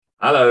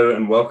Hello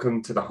and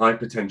welcome to the High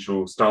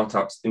Potential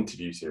Startups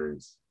interview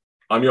series.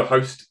 I'm your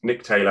host,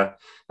 Nick Taylor,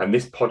 and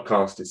this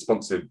podcast is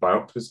sponsored by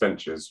Octopus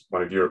Ventures,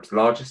 one of Europe's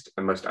largest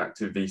and most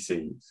active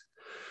VCs.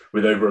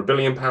 With over £1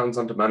 billion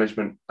under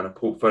management and a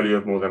portfolio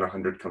of more than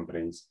 100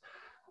 companies,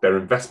 their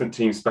investment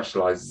team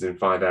specializes in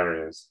 5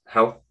 areas: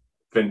 health,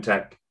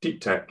 fintech,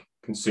 deep tech,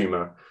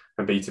 consumer,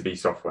 and B2B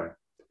software.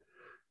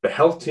 The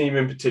health team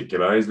in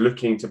particular is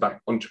looking to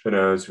back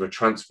entrepreneurs who are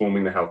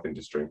transforming the health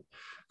industry,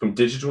 from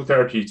digital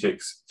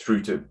therapeutics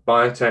through to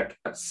biotech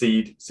at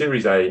seed,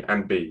 Series A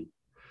and B.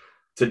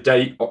 To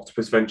date,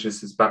 Octopus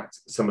Ventures has backed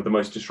some of the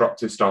most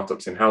disruptive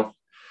startups in health,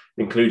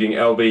 including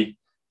Elvie,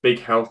 Big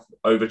Health,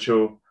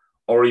 Overture,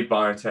 Ori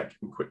Biotech,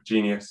 and Quick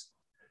Genius,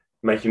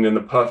 making them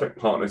the perfect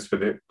partners for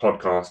the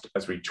podcast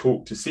as we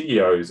talk to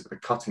CEOs at the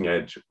cutting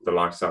edge of the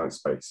life science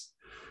space,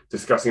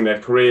 discussing their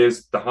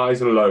careers, the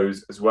highs and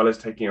lows, as well as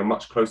taking a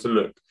much closer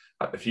look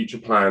at the future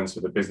plans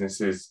for the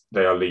businesses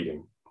they are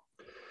leading.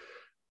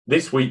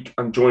 This week,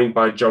 I'm joined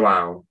by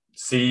João,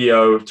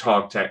 CEO of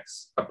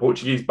TargTex, a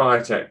Portuguese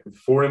biotech with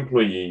 4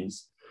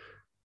 employees,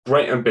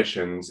 great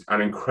ambitions, and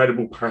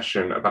incredible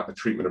passion about the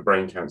treatment of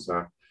brain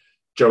cancer.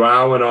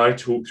 João and I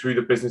talk through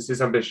the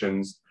business's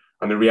ambitions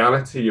and the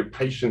reality of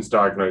patients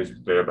diagnosed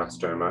with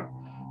glioblastoma,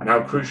 and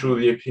how crucial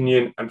the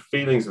opinion and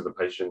feelings of the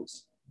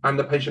patients and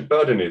the patient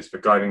burden is for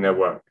guiding their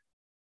work.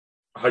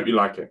 I hope you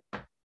like it.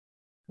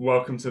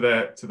 Welcome to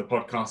the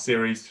podcast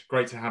series.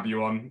 Great to have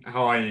you on.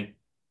 How are you?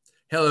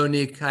 Hello,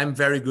 Nick. I'm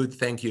very good,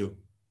 thank you.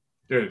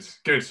 Good.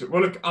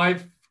 Well, look,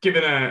 I've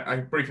given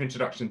a brief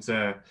introduction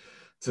to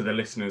the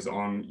listeners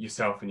on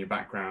yourself and your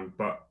background,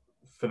 but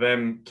for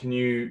them, can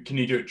you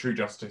do it true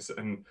justice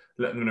and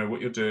let them know what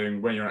you're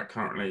doing, where you're at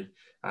currently,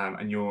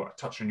 and your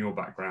touch on your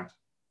background?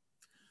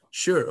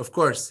 Sure, of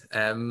course.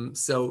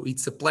 So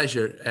it's a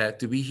pleasure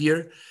to be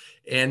here.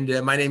 And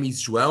my name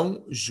is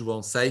João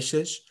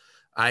Seixas.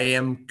 I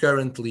am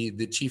currently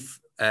the Chief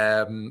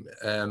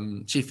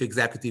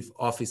Executive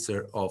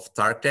Officer of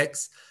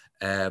TargTex,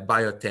 a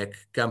biotech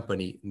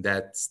company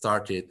that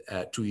started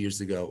 2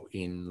 years ago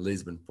in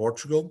Lisbon,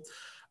 Portugal.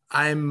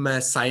 I'm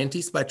a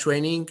scientist by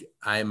training.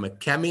 I'm a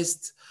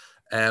chemist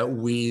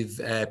with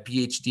a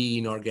PhD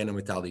in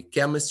organometallic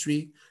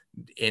chemistry,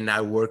 and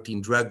I worked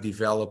in drug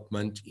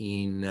development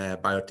in a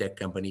biotech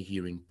company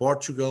here in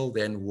Portugal,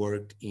 then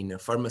worked in a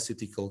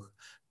pharmaceutical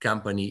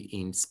company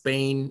in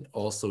Spain,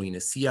 also in a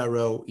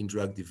CRO in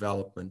drug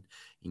development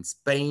in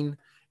Spain,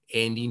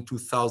 and in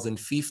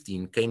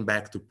 2015 came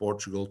back to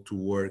Portugal to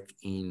work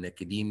in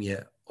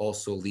academia,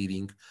 also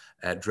leading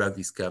drug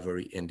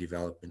discovery and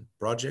development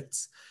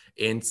projects.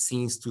 And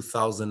since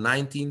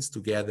 2019,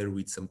 together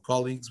with some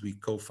colleagues, we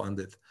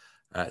co-founded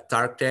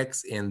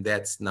TargTex, and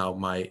that's now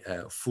my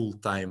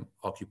full-time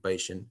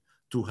occupation,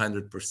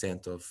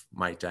 200% of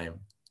my time.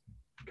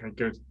 Okay,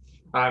 good.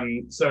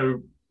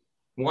 So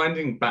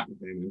winding back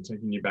then and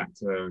taking you back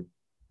to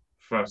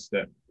first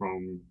step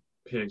from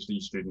PhD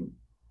student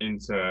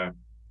into a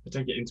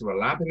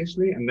lab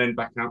initially, and then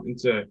back out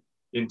into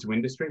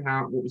industry.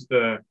 When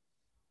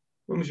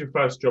was your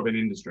first job in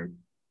industry?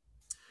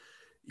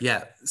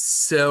 Yeah,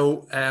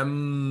 so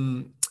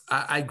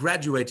I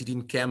graduated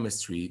in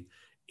chemistry,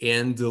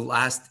 and the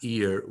last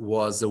year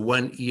was a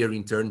 1-year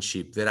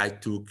internship that I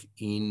took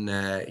in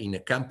a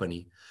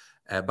company,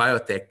 a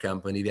biotech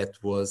company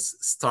that was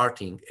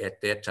starting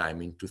at that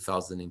time in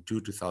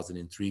 2002,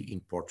 2003 in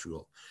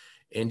Portugal.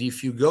 And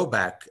if you go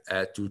back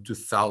to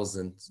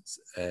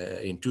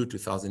 2002,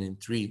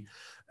 2003,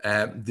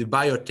 the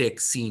biotech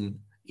scene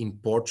in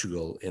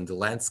Portugal and the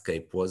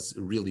landscape was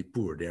really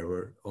poor. There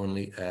were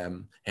only a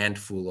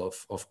handful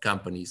of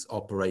companies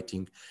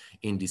operating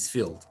in this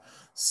field.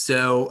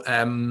 So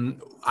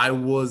I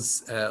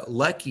was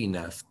lucky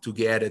enough to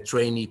get a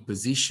trainee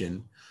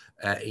position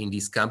in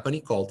this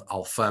company called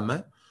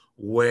Alfama,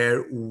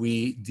 where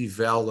we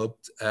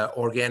developed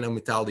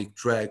organometallic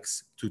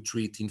drugs to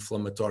treat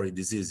inflammatory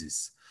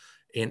diseases.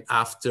 And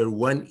after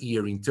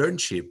 1-year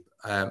internship,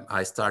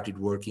 I started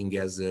working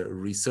as a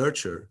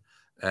researcher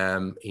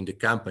in the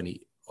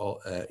company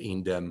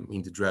in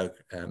the drug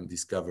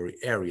discovery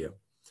area.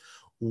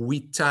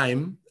 With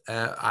time,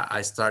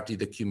 I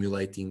started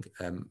accumulating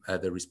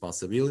other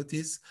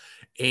responsibilities,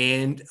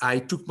 and I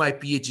took my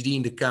PhD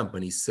in the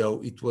company.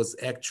 So I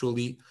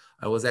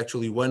was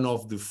actually one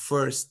of the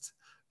first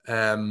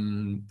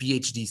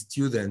PhD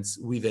students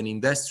with an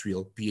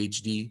industrial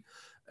PhD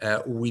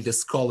with a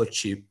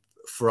scholarship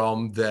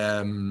from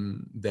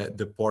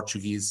the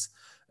Portuguese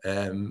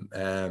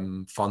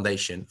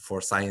Foundation for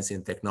Science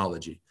and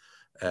Technology.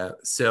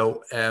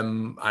 So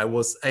I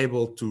was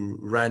able to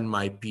run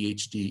my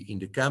PhD in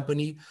the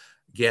company,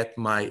 get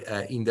my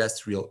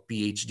industrial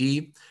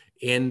PhD,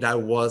 and I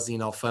was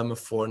in Alfama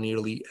for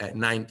nearly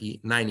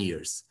 9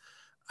 years.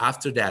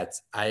 After that,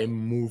 I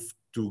moved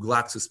to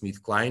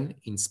GlaxoSmithKline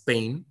in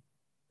Spain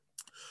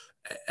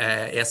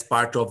as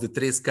part of the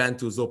Tres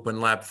Cantos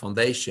Open Lab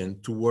Foundation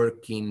to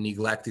work in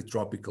neglected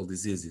tropical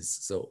diseases.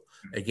 So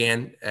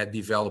again,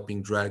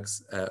 developing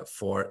drugs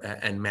for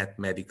unmet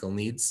medical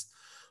needs.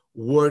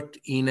 Worked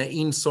in an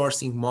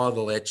insourcing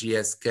model at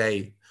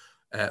GSK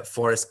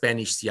for a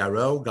Spanish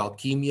CRO,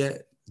 Galquimia,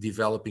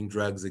 developing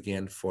drugs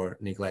again for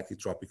neglected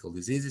tropical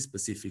diseases,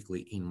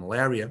 specifically in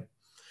malaria.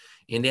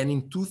 And then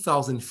in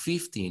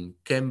 2015,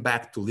 came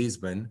back to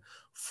Lisbon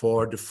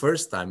for the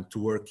first time to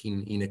work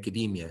in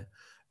academia.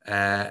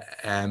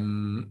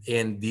 And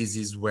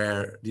this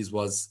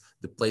was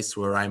the place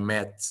where I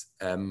met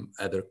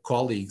other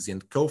colleagues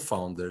and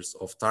co-founders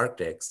of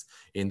TargTex,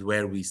 and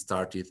where we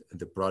started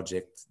the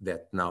project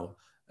that now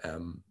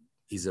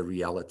is a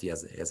reality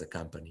as a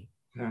company.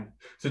 Okay.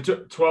 So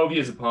 12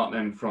 years apart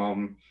then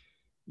from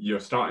your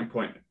starting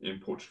point in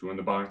Portugal and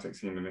the biotech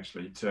scene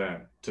initially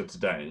to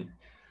today.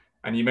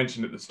 And you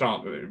mentioned at the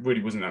start that it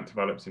really wasn't that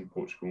developed in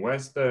Portugal.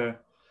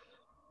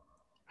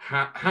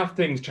 Have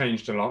things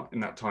changed a lot in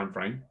that time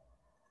frame?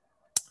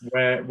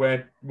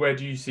 Where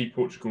do you see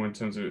Portugal in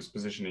terms of its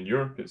position in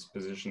Europe, its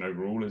position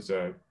overall as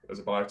a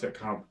biotech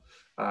hub?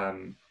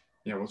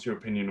 What's your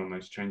opinion on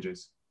those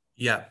changes?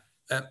 Yeah,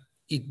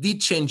 it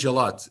did change a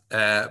lot,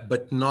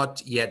 but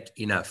not yet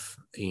enough,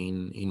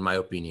 in my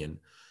opinion.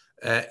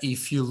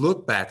 If you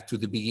look back to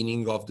the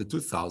beginning of the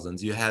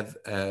 2000s, you have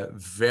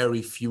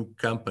very few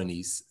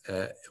companies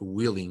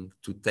willing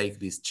to take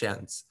this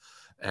chance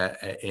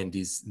and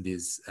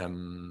this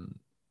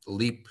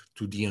leap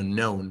to the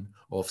unknown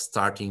of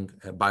starting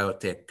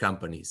biotech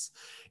companies.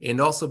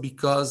 And also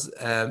because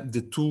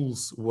the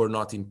tools were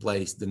not in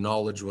place, the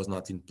knowledge was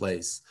not in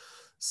place.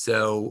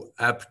 So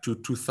up to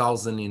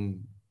 2000,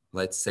 in,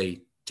 let's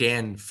say,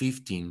 10,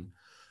 15,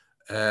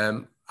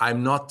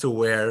 I'm not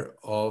aware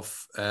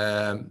of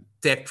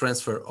tech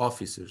transfer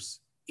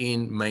officers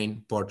in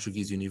main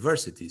Portuguese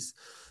universities.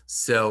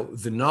 So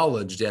the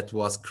knowledge that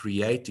was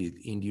created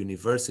in the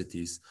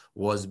universities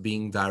was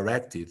being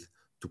directed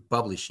to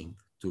publishing,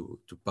 to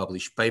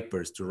publish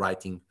papers, to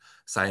writing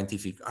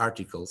scientific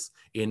articles,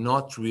 and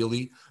not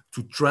really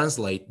to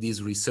translate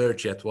this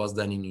research that was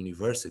done in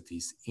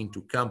universities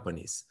into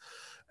companies.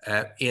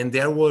 And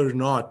there were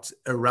not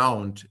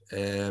around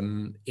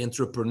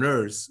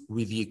entrepreneurs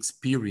with the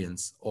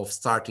experience of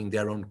starting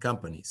their own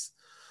companies.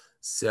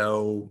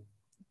 So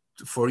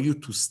for you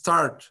to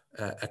start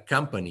a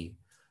company,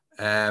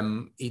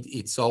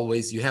 it's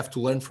always, you have to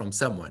learn from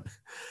someone.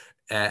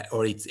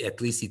 Or at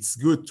least it's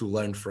good to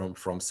learn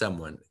from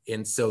someone.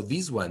 And so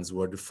these ones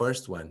were the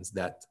first ones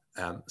that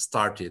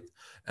started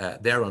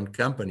their own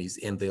companies,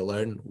 and they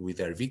learn with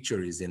their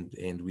victories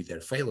and with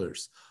their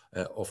failures,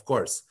 of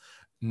course.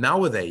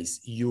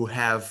 Nowadays, you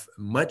have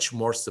much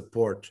more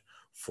support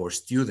for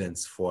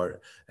students,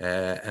 for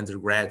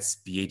undergrads,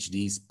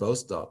 PhDs,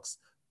 postdocs,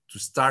 to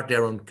start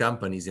their own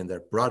companies and their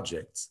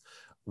projects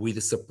with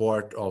the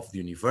support of the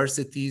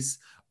universities,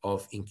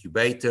 of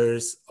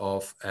incubators,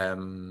 of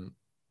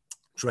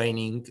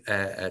training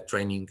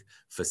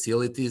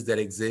facilities that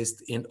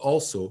exist, and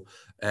also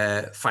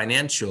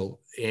financial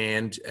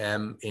and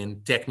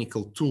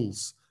technical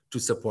tools to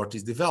support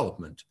this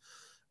development.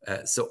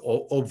 So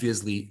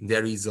obviously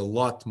there is a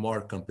lot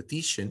more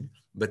competition,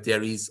 but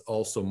there is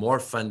also more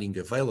funding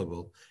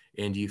available.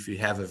 And if you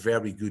have a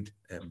very good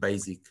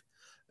basic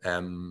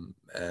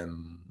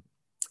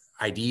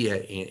idea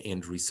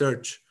and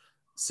research,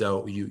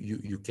 so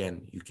you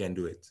can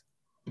do it.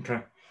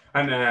 Okay,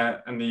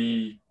 and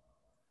the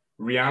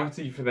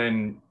reality for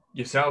then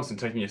yourselves and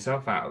taking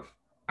yourself out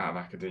of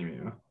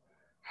academia,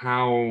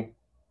 how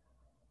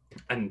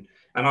and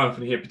I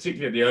often hear,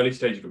 particularly at the early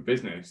stage of a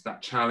business,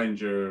 that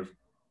challenge of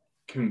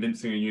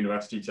convincing a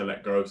university to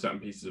let go of certain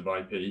pieces of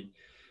IP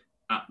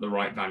at the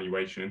right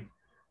valuation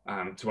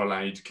to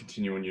allow you to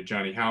continue on your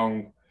journey.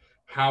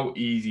 How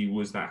easy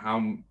was that?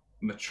 How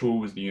mature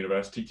was the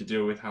university to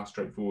deal with? How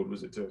straightforward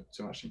was it to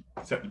actually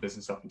set the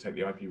business up and take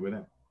the IP with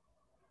it?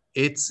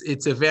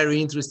 It's a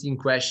very interesting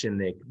question,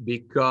 Nick,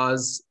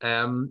 because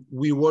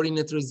we were in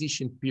a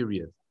transition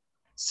period.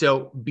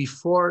 So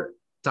before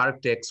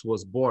TargTex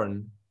was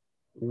born,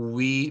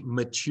 we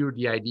matured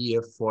the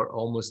idea for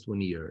almost 1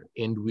 year,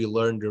 and we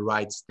learned the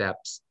right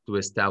steps to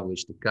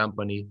establish the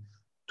company,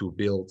 to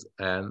build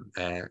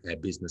a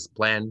business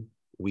plan.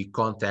 We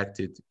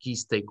contacted key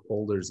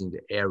stakeholders in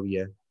the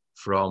area,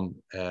 from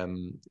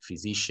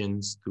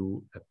physicians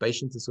to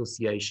patient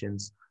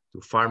associations to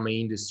pharma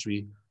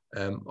industry,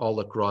 all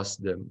across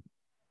the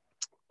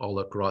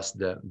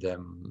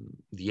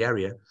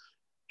area.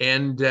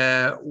 And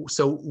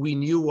so we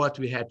knew what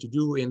we had to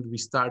do, and we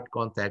started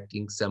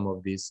contacting some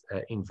of these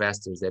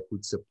investors that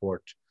would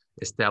support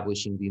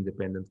establishing the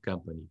independent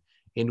company.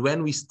 And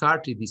when we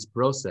started this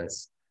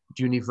process,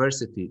 the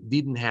university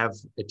didn't have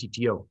a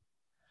TTO.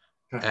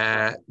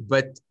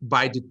 But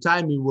by the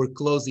time we were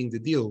closing the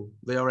deal,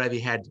 they already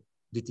had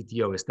the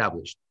TTO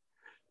established.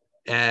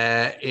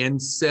 And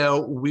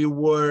so we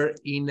were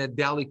in a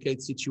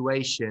delicate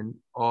situation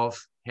of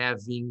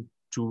having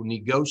to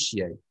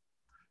negotiate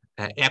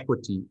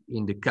equity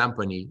in the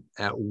company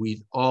with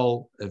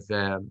all of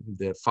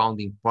the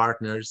founding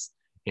partners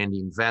and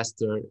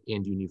investor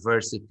and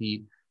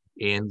university,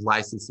 and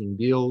licensing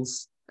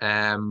deals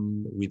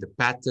with the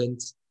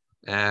patents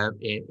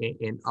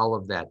and all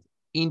of that.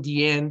 In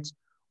the end,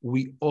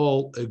 we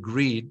all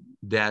agreed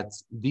that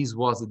this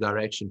was the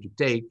direction to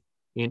take,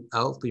 And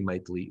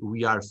ultimately,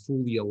 we are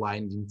fully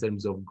aligned in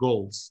terms of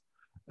goals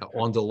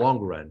on the long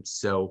run.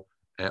 So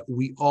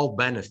we all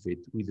benefit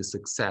with the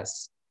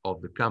success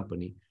of the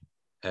company,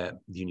 the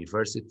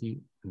university,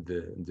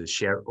 the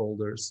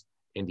shareholders,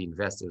 and the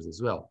investors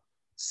as well.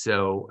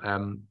 So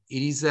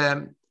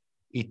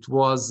it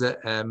was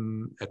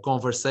a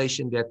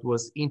conversation that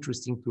was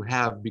interesting to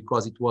have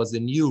because it was a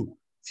new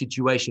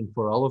situation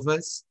for all of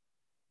us.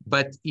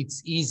 But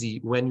it's easy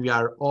when we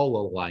are all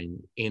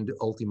aligned and the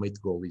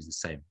ultimate goal is the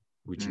same,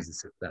 which is the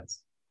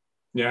success.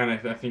 Yeah,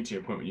 and I think to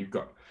your point,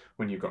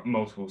 when you've got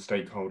multiple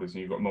stakeholders and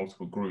you've got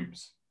multiple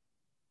groups,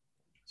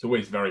 it's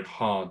always very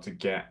hard to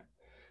get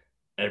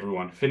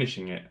everyone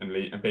finishing it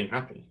and being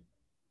happy.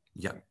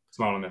 Yeah,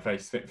 smile on their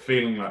face,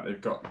 feeling like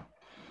they've got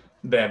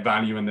their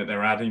value and that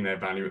they're adding their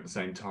value at the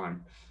same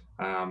time.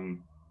 And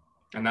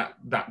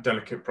that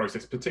delicate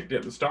process, particularly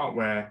at the start,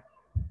 where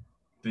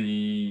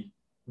the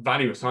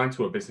value assigned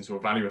to a business or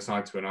value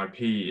assigned to an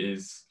IP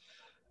is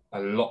a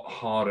lot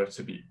harder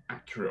to be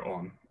accurate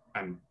on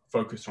and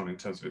focused on in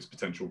terms of its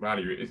potential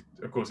value. It's,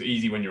 of course,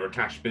 easy when you're a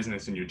cash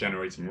business and you're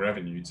generating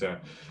revenue to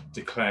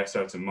declare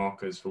certain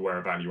markers for where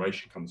a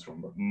valuation comes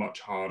from, but much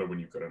harder when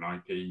you've got an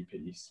IP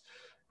piece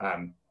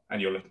and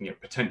you're looking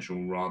at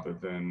potential rather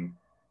than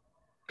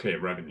clear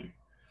revenue.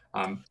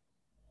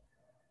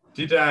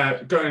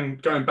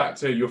 Going back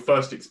to your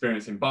first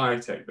experience in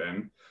biotech,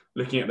 then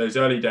looking at those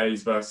early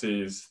days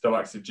versus the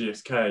likes of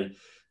GSK,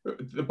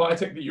 the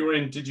biotech that you were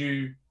in,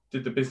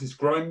 did the business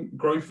grow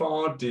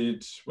far?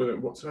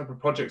 What type of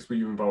projects were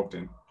you involved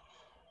in?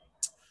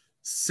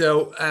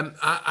 So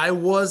I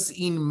was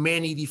in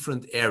many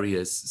different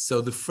areas.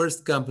 So the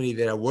first company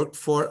that I worked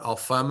for,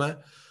 Alfama,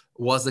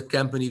 was a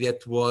company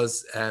that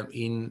was a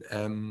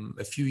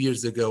few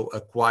years ago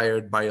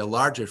acquired by a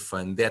larger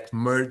fund that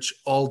merged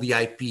all the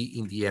IP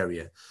in the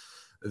area.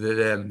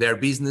 Their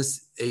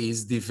business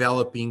is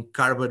developing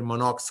carbon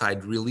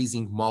monoxide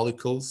releasing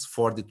molecules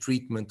for the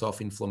treatment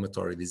of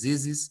inflammatory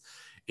diseases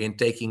and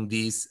taking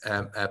these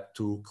up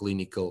to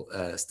clinical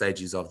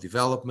stages of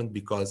development,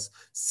 because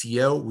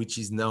CO, which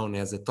is known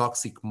as a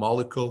toxic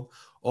molecule,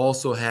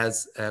 also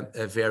has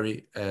a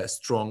very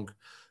strong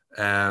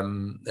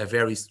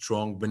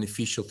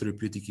beneficial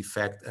therapeutic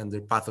effect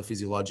under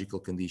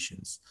pathophysiological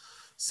conditions.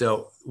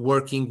 So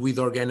working with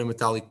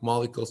organometallic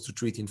molecules to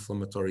treat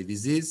inflammatory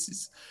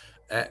diseases,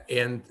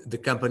 and the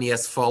company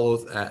has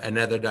followed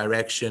another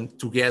direction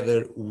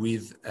together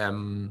with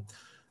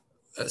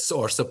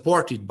or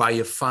supported by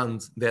a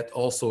fund that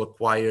also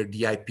acquired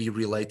the IP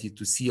related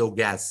to CO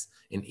gas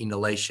and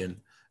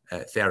inhalation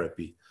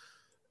therapy.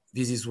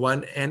 This is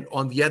one. And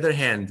on the other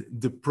hand,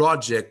 the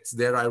projects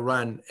that I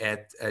run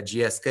at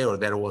GSK, or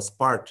that I was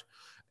part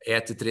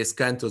at the Três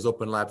Cantos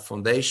Open Lab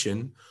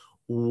Foundation,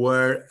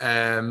 were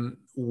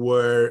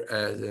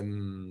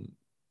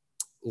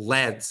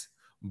led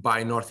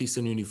by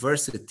Northeastern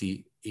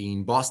University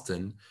in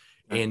Boston,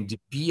 and the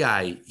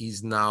PI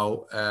is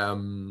now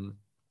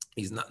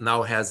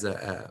has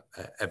a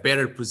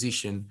better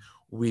position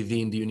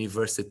within the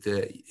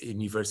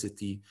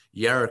university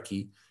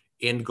hierarchy,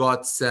 and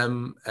got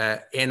some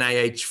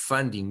NIH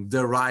funding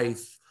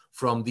derived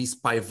from this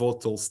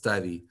pivotal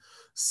study.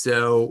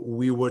 So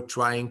we were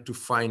trying to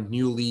find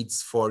new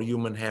leads for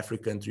human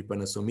African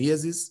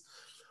trypanosomiasis.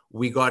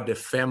 We got a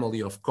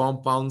family of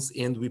compounds,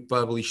 and we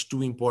published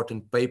 2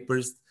 important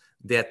papers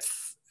that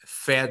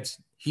fed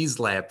his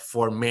lab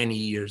for many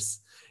years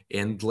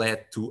and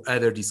led to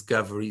other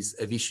discoveries,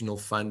 additional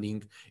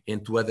funding,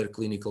 and to other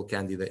clinical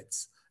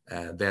candidates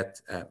that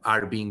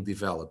are being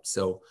developed.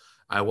 So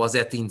I was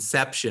at the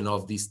inception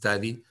of this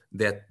study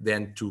that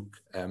then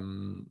took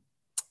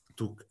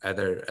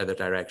other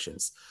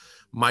directions.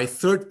 My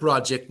third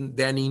project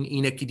then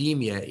in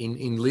academia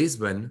in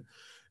Lisbon,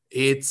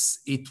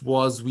 it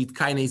was with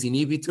kinase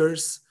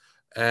inhibitors,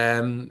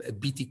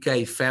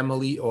 BTK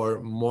family,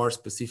 or more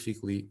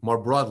specifically, more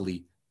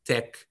broadly,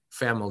 TEC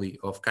family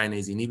of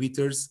kinase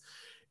inhibitors.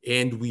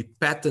 And we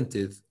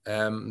patented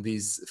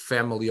this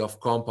family of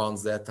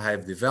compounds that I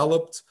have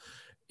developed.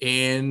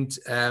 And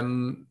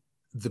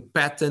the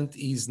patent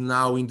is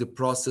now in the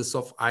process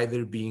of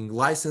either being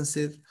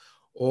licensed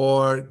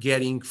or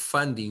getting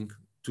funding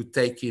to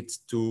take it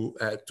to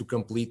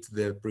complete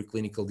the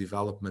preclinical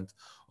development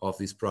of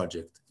this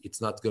project.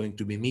 It's not going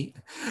to be me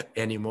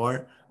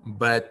anymore,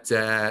 but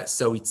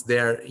so it's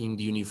there in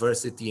the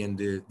university, and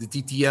the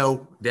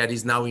TTO that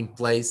is now in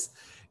place,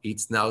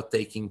 it's now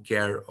taking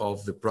care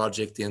of the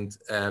project and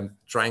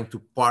trying to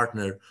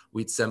partner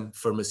with some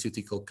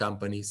pharmaceutical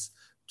companies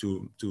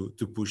to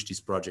push this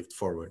project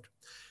forward.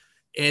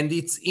 And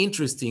it's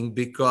interesting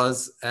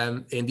because,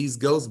 and this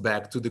goes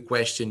back to the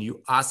question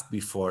you asked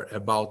before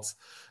about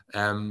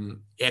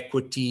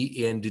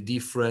equity and the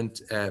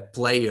different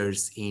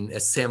players in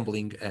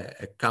assembling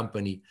a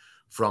company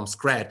from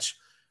scratch.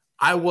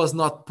 I was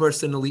not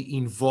personally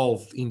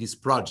involved in this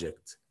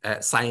project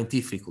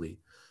scientifically.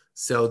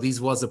 So this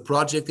was a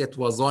project that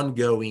was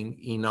ongoing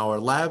in our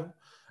lab,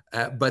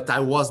 but I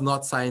was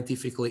not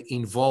scientifically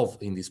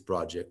involved in this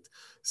project.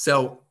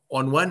 So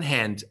on one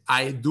hand,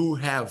 I do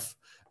have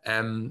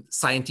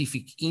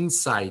scientific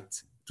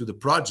insight to the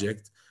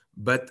project,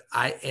 but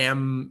I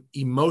am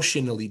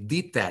emotionally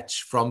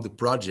detached from the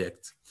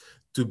project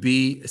to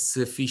be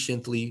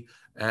sufficiently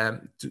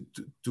to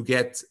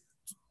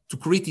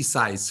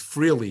criticize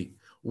freely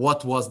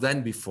what was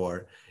done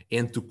before,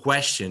 and to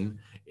question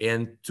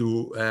and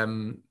to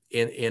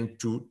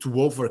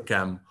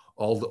overcome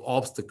all the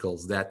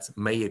obstacles that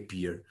may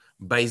appear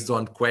based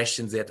on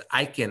questions that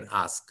I can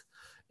ask,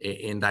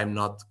 and I'm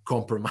not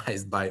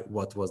compromised by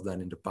what was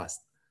done in the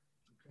past.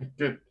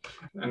 Good.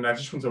 And I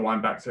just want to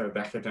wind back to the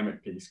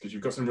academic piece, because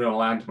you've got some real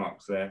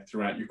landmarks there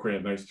throughout your career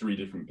in those three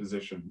different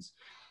positions.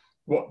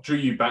 What drew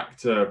you back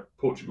to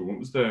Portugal?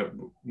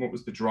 What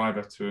was the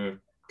driver to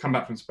come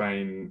back from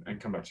Spain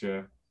and come back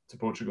to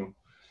Portugal?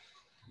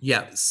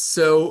 Yeah,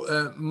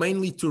 so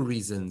mainly two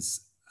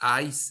reasons.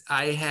 I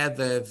had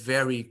a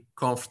very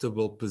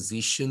comfortable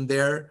position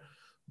there,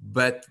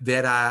 but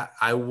that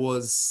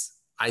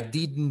I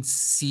didn't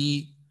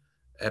see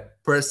a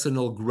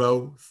personal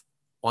growth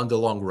on the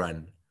long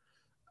run.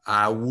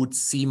 I would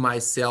see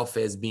myself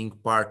as being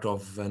part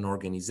of an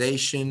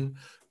organization,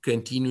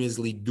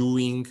 continuously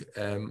doing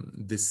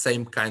the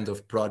same kind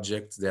of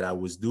projects that I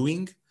was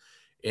doing,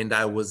 and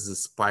I was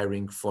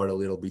aspiring for a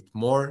little bit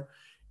more.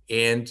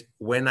 And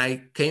when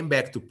I came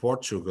back to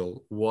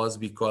Portugal was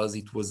because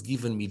it was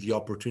given me the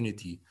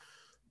opportunity,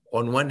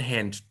 on one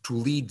hand, to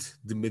lead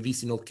the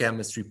medicinal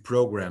chemistry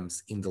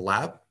programs in the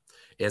lab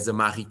as a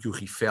Marie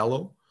Curie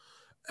Fellow,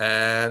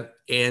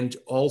 and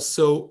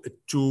also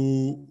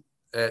to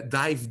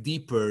dive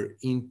deeper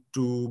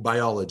into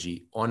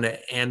biology on a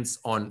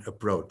hands-on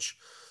approach.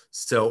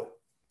 So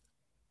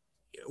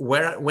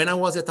when I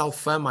was at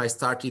Alfama, I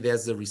started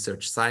as a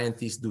research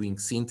scientist doing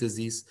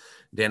synthesis.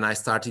 Then I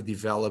started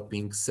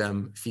developing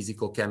some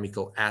physical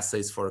chemical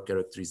assays for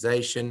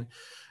characterization.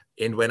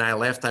 And when I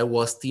left, I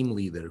was team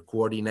leader,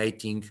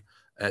 coordinating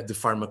the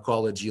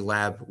pharmacology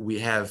lab we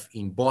have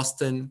in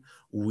Boston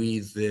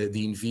with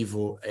the in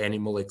vivo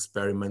animal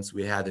experiments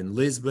we had in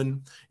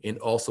Lisbon, and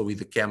also with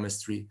the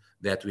chemistry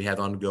that we had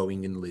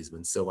ongoing in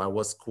Lisbon. So I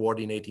was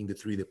coordinating the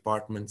three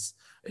departments,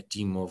 a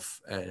team of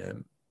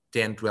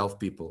 10, 12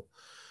 people.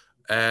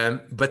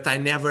 But I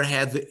never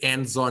had the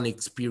hands-on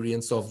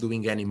experience of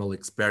doing animal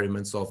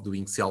experiments, of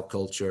doing cell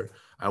culture.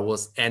 I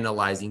was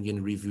analyzing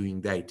and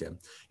reviewing data.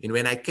 And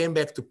when I came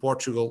back to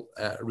Portugal,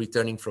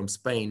 returning from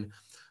Spain,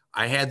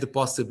 I had the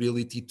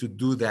possibility to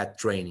do that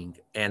training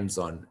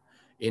hands-on.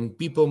 And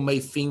people may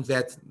think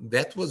that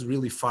that was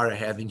really far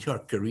ahead in your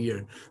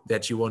career,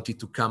 that you wanted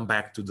to come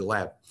back to the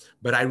lab.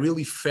 But I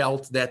really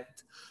felt that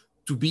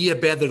to be a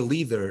better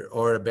leader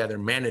or a better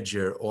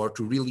manager, or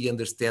to really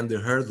understand the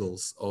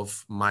hurdles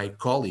of my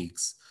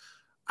colleagues,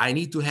 I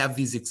need to have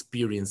this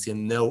experience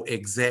and know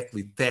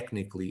exactly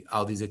technically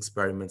how these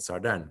experiments are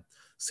done.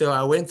 So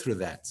I went through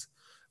that.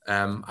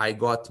 I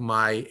got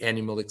my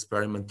animal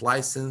experiment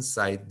license.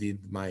 I did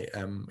my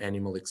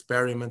animal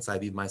experiments. I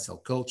did my cell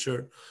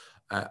culture.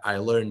 I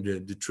learned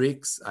the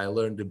tricks. I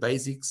learned the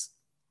basics.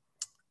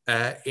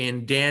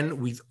 And then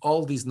with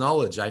all this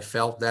knowledge, I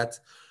felt that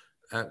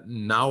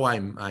now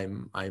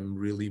I'm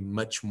really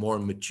much more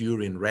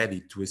mature and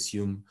ready to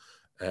assume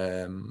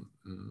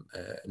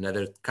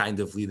another kind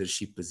of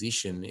leadership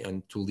position,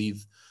 and to lead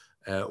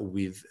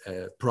with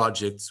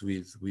projects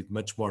with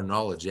much more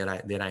knowledge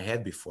than I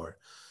had before.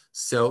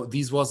 So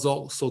this was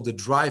also the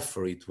drive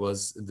for it,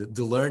 was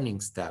the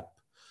learning step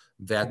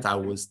that I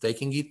was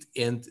taking it,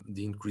 and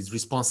the increased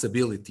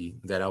responsibility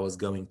that I was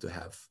going to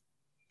have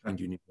in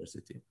the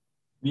university.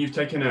 You've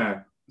taken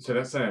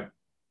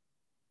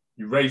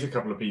you raise a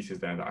couple of pieces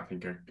there that I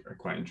think are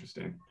quite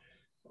interesting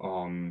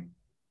on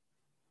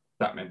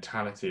that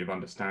mentality of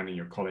understanding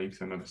your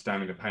colleagues and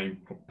understanding the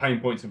pain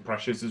points and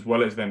pressures, as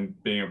well as then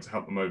being able to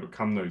help them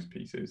overcome those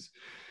pieces.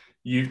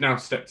 You've now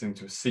stepped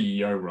into a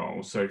CEO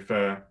role. So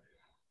for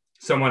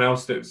someone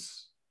else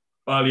that's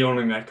early on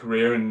in their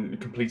career and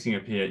completing a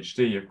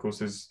PhD, of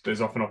course,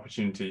 there's often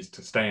opportunities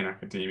to stay in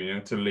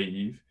academia, to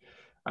leave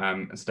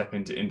and step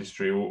into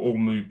industry, or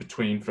move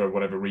between for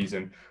whatever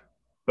reason.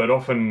 But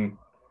often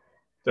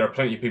there are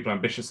plenty of people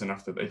ambitious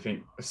enough that they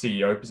think a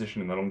CEO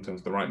position in the long term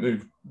is the right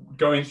move.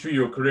 Going through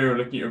your career and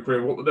looking at your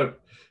career, what were the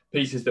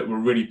pieces that were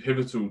really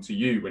pivotal to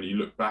you when you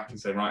look back and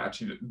say, right,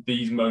 actually,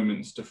 these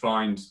moments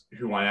defined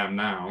who I am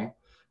now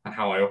and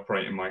how I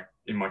operate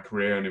in my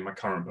career and in my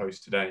current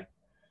post today?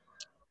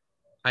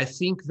 I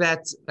think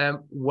that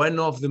one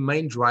of the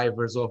main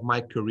drivers of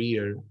my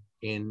career,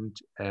 and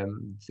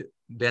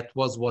that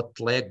was what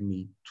led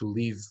me to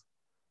leave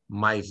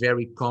my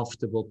very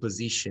comfortable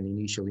position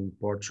initially in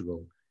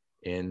Portugal,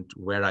 and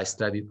where I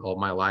studied all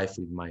my life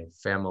with my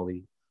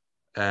family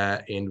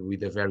and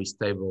with a very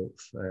stable,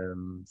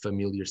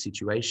 familiar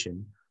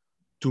situation,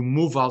 to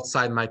move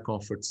outside my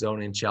comfort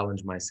zone and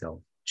challenge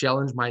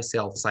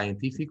myself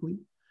scientifically,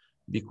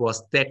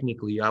 because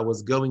technically I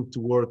was going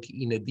to work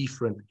in a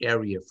different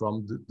area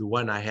from the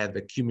one I had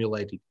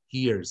accumulated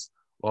years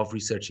of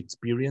research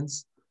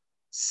experience.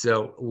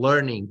 So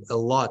learning a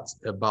lot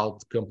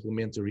about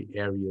complementary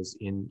areas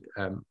in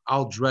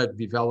how drug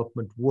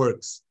development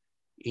works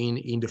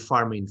in the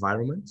pharma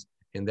environment,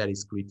 and that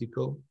is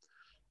critical.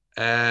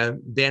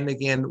 Then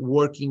again,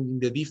 working in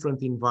the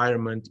different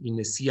environment in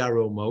a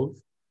CRO mode,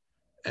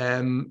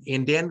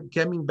 and then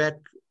coming back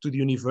to the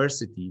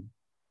university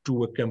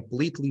to a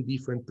completely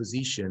different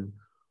position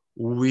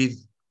with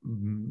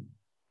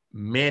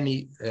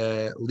many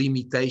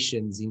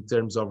limitations in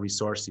terms of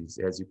resources,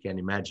 as you can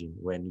imagine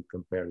when you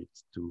compare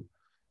it to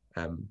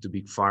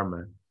big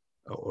pharma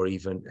or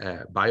even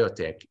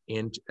biotech,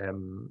 and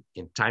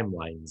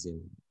timelines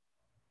and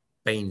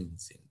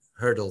pains and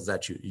hurdles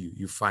that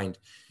you find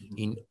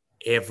in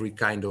every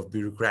kind of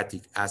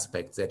bureaucratic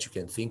aspect that you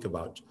can think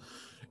about.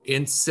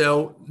 And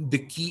so the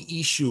key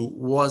issue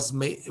was,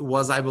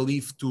 I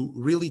believe, to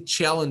really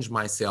challenge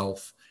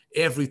myself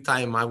every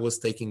time I was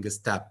taking a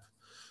step.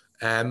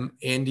 And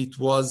it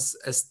was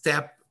a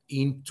step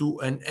into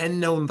an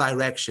unknown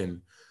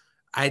direction.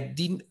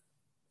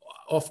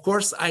 Of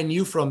course, I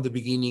knew from the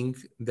beginning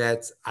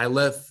that I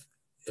love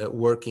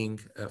working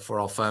for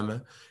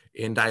Alfama,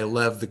 and I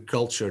love the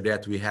culture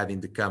that we have in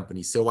the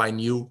company. So I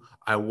knew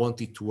I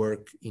wanted to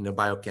work in a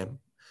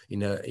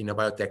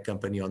biotech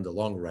company on the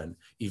long run,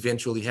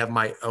 eventually have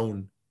my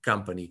own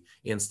company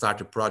and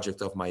start a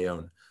project of my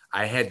own.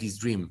 I had this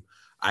dream.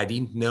 I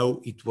didn't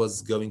know it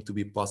was going to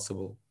be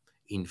possible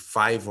in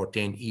 5 or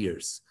 10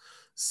 years.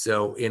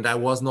 So, and I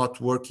was not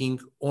working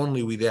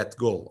only with that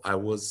goal. I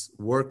was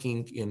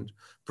working and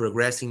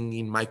progressing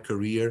in my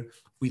career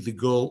with the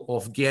goal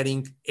of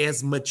getting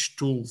as much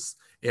tools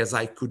as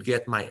I could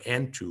get my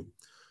hand to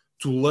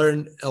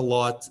learn a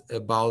lot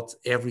about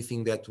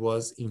everything that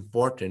was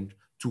important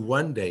to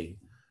one day,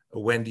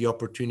 when the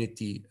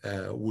opportunity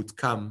would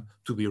come,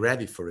 to be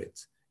ready for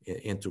it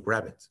and to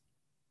grab it.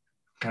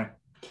 Okay.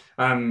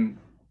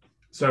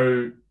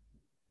 So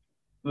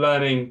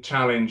learning,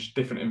 challenge,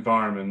 different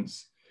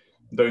environments,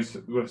 those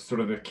were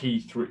sort of the key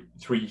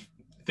three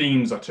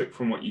themes I took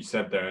from what you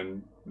said there,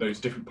 and those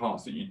different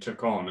parts that you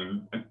took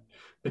on, and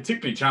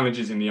particularly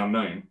challenges in the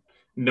unknown,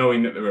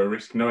 knowing that there were a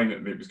risk, knowing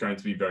that it was going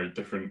to be very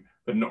different,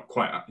 but not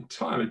quite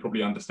entirely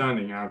probably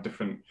understanding how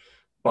different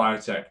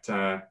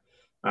biotech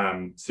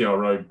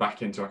CRO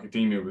back into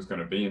academia was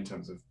going to be in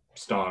terms of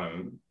style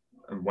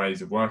and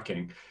ways of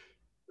working.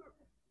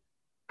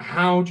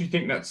 How do you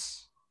think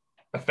that's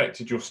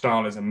affected your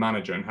style as a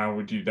manager, and how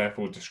would you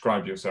therefore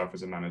describe yourself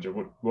as a manager?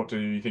 What do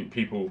you think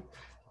people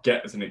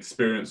get as an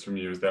experience from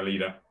you as their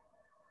leader?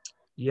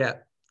 Yeah,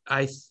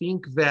 I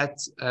think that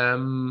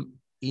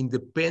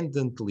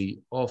independently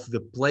of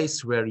the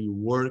place where you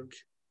work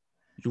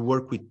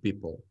with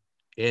people,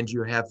 and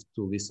you have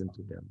to listen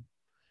to them.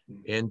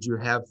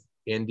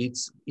 And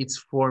it's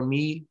for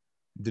me,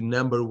 the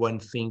number one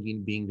thing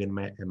in being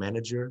a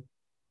manager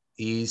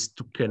is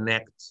to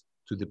connect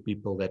to the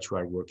people that you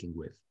are working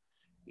with.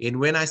 And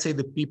when I say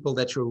the people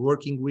that you're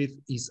working with,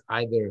 is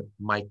either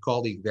my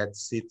colleague that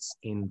sits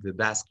in the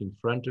desk in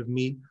front of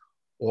me,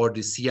 or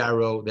the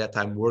CRO that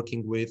I'm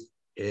working with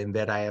and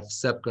that I have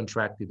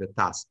subcontracted a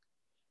task.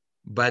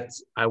 But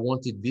I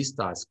wanted this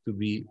task to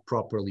be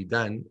properly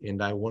done,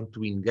 and I want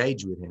to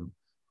engage with him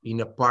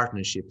in a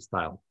partnership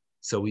style.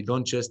 So we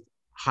don't just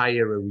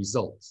hire a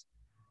result.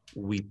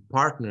 We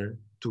partner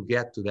to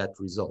get to that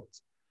result.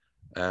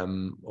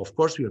 Of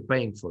course, we are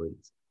paying for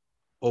it,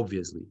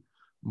 obviously.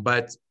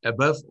 But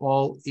above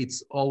all,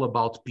 it's all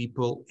about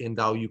people and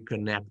how you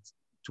connect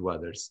to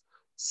others.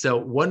 So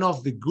one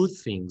of the good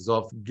things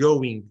of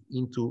going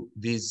into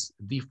these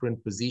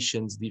different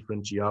positions,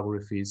 different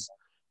geographies,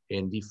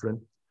 and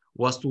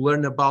was to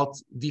learn about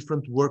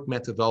different work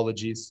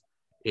methodologies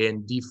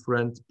and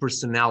different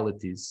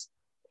personalities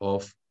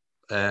of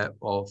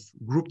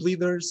group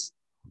leaders,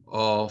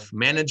 of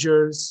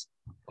managers,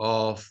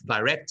 of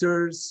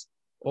directors,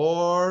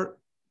 or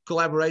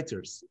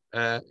collaborators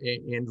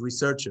and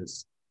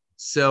researchers.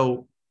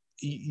 So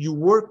you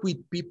work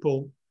with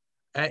people,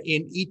 and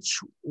each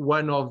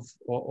one of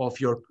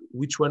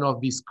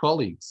these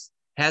colleagues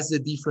has a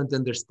different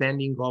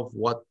understanding of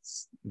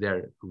what's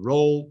their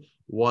role,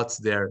 what's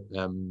their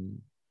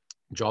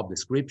job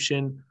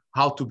description,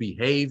 how to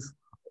behave,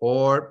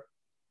 or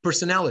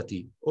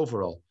personality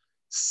overall.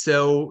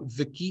 So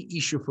the key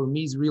issue for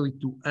me is really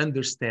to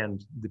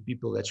understand the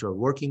people that you're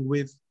working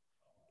with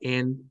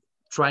and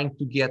trying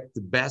to get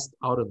the best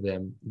out of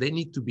them. They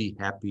need to be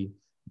happy.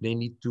 They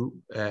need to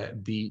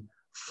be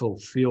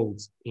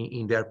fulfilled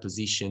in their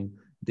position.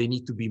 They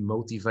need to be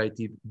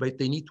motivated, but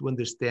they need to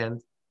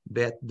understand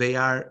that they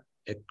are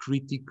a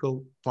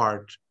critical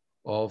part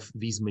of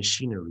this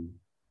machinery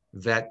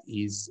that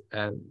is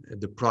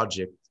the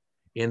project,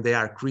 and they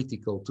are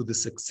critical to the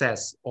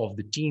success of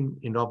the team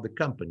and of the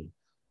company.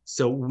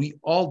 So we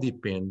all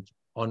depend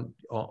on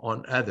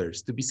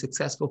others to be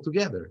successful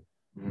together.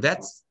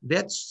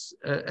 That's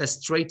a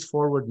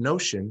straightforward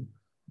notion,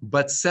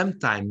 but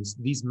sometimes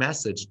this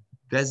message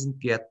doesn't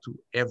get to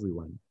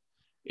everyone.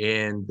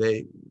 And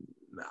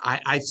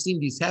I've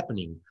seen this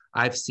happening.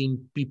 I've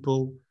seen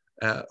people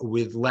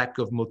with lack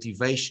of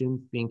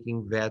motivation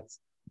thinking that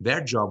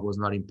their job was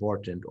not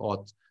important,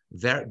 or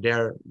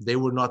they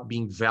were not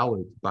being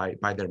valued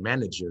by their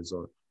managers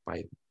or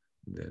by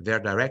their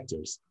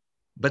directors.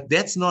 But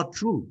that's not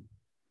true,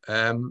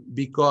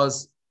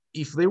 because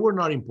if they were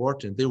not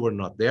important, they were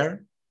not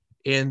there.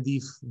 And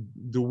if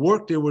the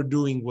work they were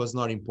doing was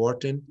not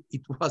important,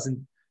 it wasn't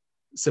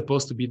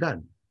supposed to be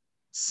done.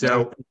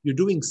 So if you're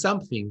doing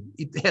something,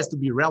 it has to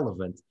be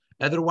relevant.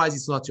 Otherwise,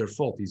 it's not your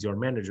fault. It's your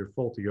manager's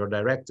fault or your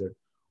director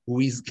who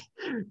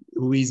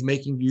is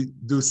making you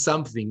do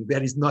something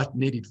that is not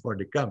needed for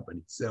the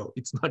company. So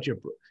it's not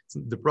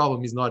the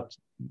problem is not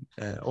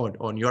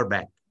on your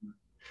back.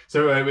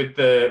 So with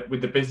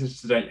the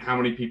business today, how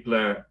many people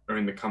are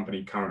in the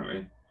company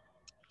currently?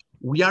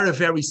 We are a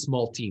very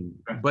small team,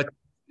 but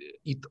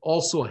it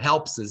also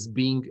helps us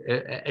being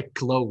a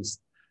close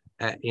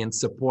and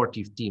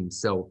supportive team.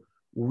 So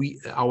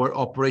our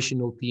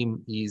operational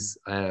team is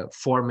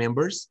 4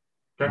 members.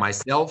 Okay.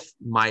 Myself,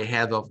 my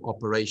head of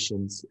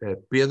operations,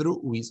 Pedro,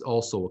 who is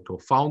also a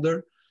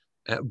co-founder.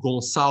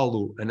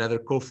 Gonçalo, another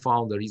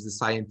co-founder, is the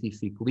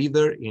scientific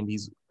leader, and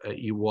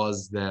he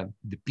was the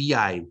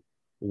PI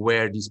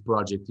where this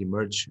project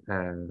emerged,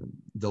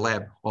 the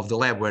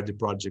lab where the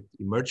project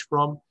emerged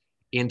from.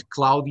 And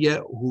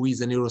Claudia, who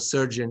is a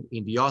neurosurgeon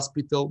in the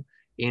hospital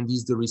and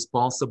is the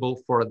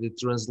responsible for the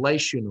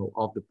translation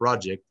of the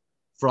project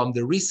from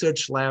the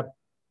research lab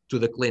to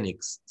the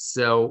clinics.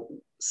 So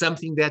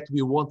something that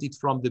we wanted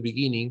from the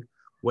beginning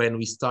when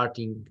we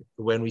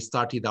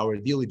started our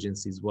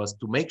diligences was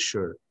to make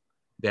sure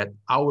that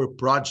our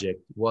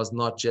project was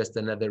not just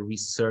another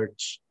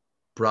research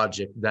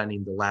project done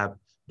in the lab,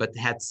 but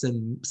had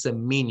some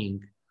meaning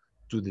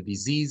to the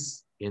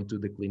disease and to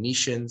the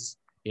clinicians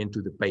and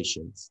to the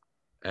patients.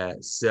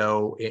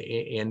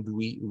 And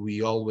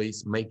we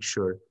always make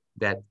sure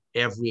that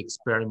every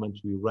experiment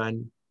we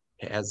run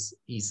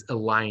is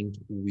aligned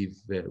with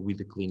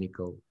the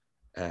clinical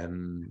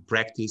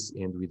practice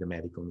and with the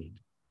medical need.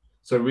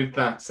 So with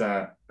that,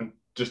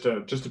 just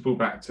to pull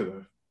back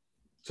to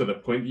the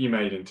point you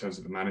made in terms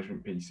of the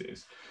management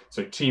pieces.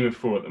 So team of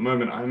 4 at the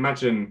moment, I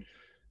imagine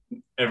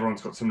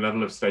everyone's got some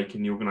level of stake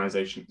in the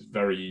organization. It's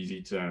very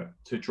easy to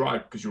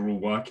drive because you're all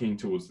working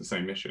towards the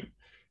same mission.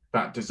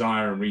 That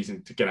desire and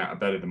reason to get out of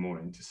bed in the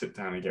morning, to sit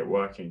down and get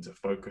working, to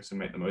focus and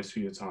make the most of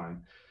your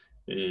time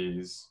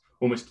is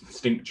almost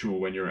instinctual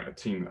when you're at a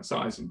team that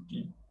size. And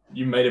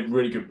you made a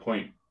really good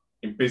point.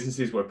 In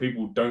businesses where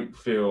people don't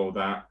feel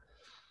that,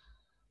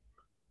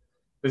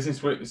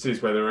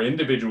 businesses where there are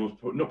individuals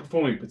not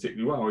performing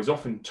particularly well is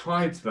often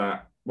tied to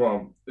that.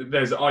 Well,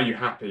 are you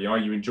happy? Are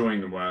you enjoying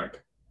the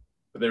work?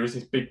 But there is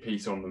this big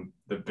piece on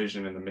the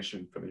vision and the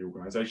mission for the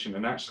organization.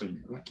 And actually,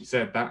 like you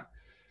said, that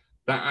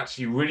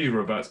actually really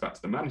reverts back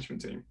to the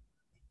management team.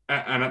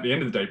 And at the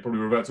end of the day,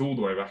 probably reverts all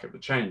the way back up the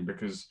chain,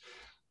 because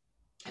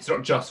it's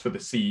not just for the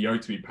CEO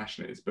to be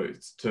passionate, but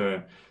it's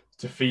to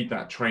feed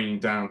that training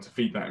down, to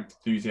feed that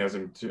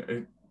enthusiasm,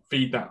 to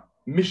feed that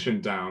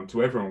mission down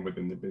to everyone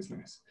within the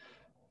business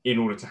in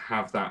order to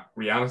have that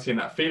reality and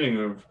that feeling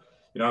of,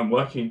 I'm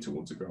working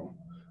towards a goal.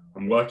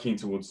 I'm working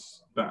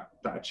towards that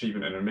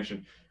achievement and a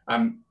mission.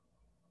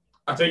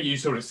 I think you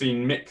sort of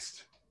seen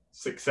mixed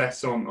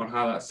success on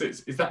how that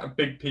sits. Is that a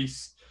big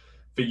piece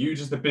for you?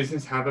 Does the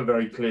business have a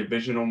very clear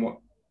vision on what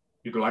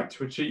you'd like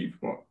to achieve,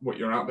 what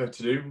you're out there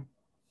to do?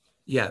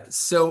 Yeah.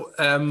 So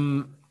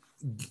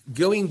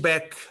going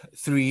back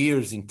 3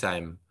 years in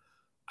time,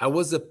 I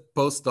was a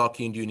postdoc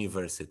in the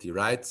university,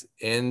 right?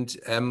 And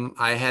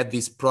I had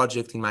this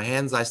project in my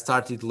hands. I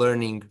started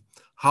learning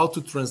how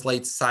to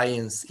translate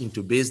science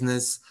into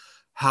business,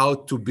 how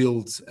to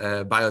build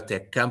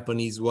biotech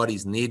companies, what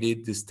is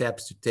needed, the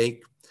steps to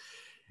take.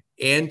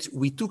 And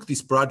we took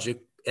this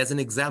project as an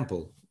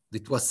example.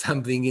 It was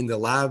something in the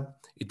lab.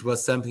 It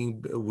was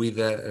something with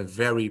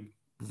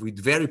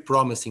very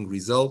promising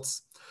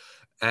results.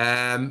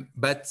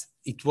 But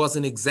it was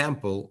an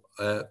example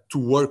to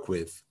work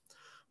with.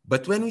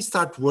 But when we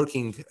start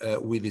working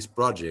with this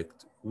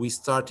project, we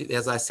started,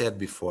 as I said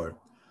before,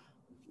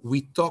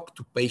 we talk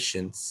to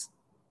patients,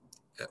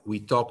 we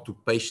talk to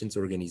patients'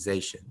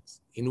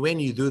 organizations. And when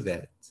you do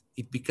that,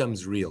 it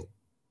becomes real.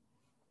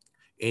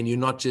 And you're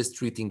not just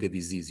treating a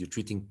disease, you're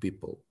treating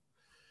people.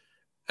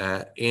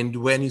 And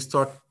when you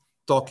start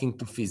talking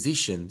to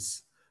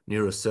physicians,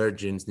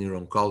 neurosurgeons,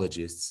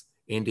 neuro-oncologists,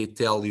 and they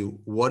tell you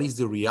what is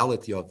the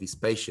reality of these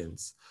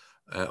patients,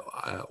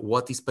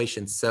 what these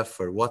patients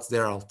suffer, what's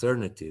their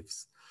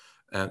alternatives,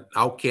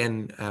 what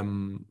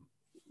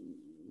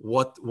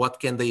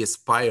can they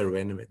aspire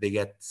when they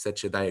get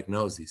such a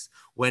diagnosis?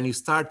 When you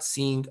start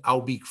seeing how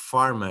big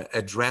pharma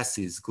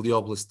addresses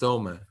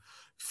glioblastoma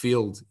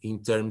field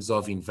in terms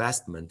of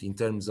investment, in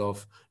terms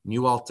of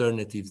new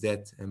alternatives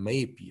that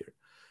may appear,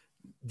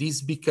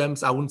 this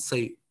becomes, I wouldn't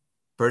say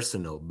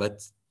personal,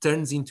 but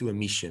turns into a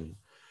mission.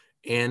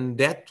 And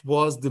that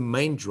was the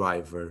main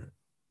driver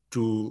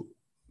to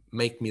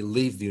make me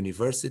leave the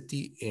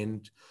university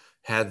and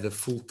had the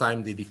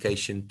full-time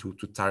dedication to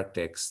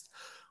TargText.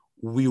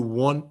 We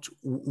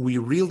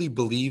really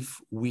believe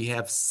we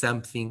have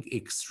something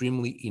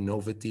extremely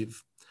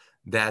innovative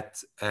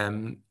that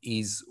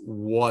is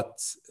what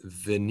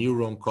the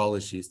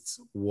neuro-oncologists,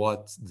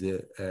 what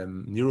the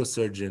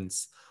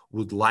neurosurgeons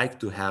would like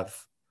to have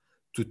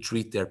to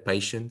treat their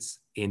patients.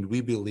 And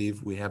we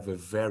believe we have a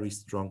very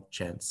strong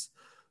chance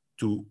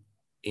to,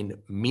 in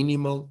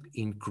minimal,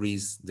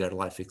 increase their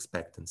life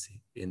expectancy.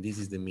 And this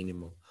is the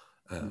minimal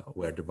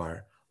where the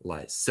bar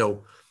lies.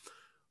 So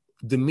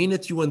the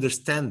minute you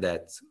understand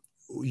that,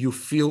 you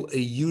feel a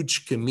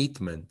huge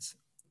commitment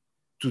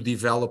to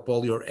develop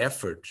all your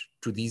effort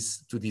to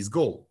this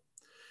goal.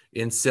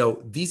 And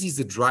so this is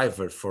a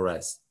driver for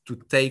us to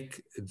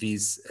take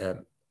these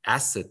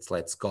assets,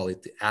 let's call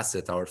it the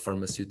asset, our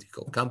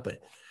pharmaceutical company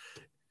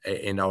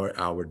and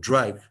our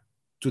drug,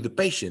 to the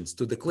patients,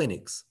 to the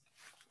clinics.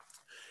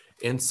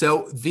 And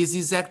so this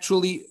is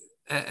actually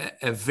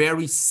a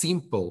very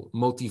simple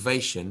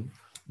motivation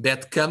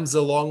that comes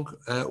along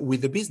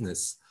with the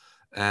business.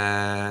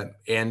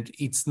 And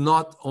it's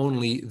not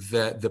only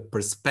the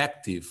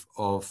perspective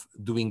of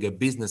doing a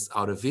business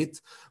out of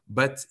it,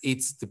 but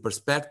it's the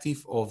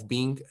perspective of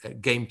being a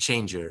game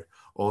changer,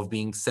 of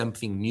being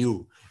something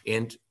new.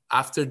 And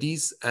after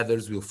this,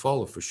 others will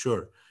follow for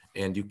sure.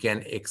 And you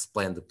can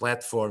expand the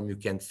platform, you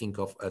can think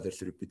of other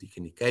therapeutic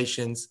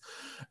indications.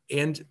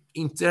 And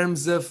in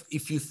terms of,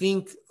 if you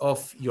think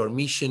of your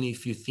mission,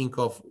 if you think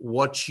of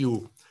what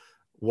you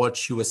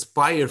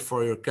aspire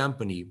for your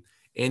company,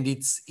 and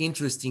it's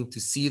interesting to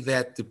see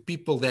that the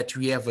people that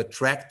we have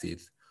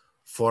attracted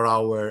for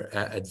our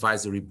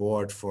advisory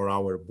board, for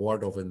our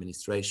board of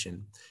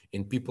administration,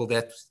 and people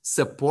that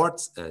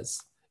support us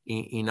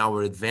in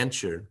our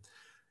adventure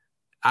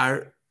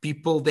are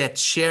people that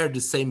share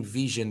the same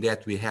vision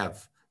that we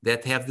have,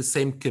 that have the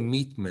same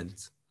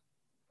commitment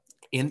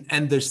and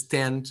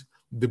understand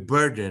the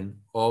burden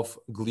of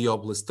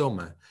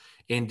glioblastoma.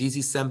 And this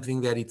is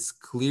something that it's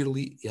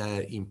clearly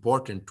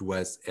important to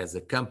us as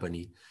a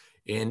company.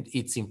 And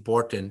it's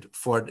important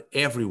for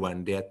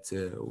everyone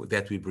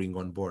that we bring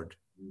on board.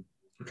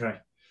 Okay,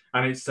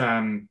 and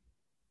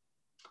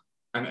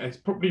it's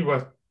probably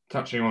worth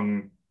touching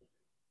on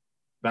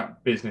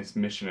that business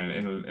mission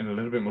in a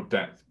little bit more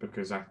depth,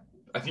 because I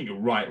think you're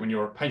right. When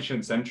you're a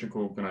patient-centric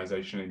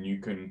organization and you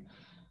can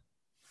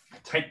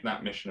take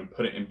that mission and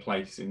put it in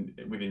place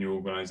within your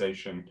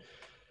organization,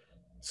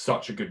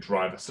 such a good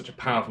driver, such a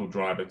powerful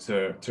driver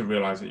to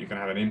realize that you can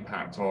have an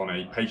impact on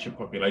a patient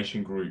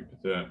population group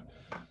that,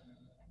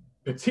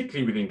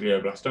 particularly within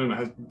glioblastoma,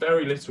 has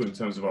very little in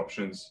terms of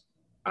options.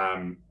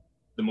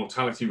 The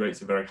mortality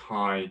rates are very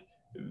high.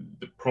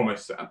 The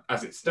promise,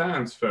 as it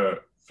stands, for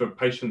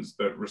patients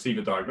that receive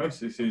a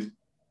diagnosis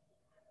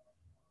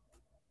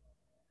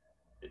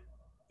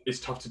is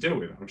tough to deal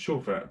with, I'm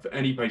sure, for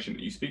any patient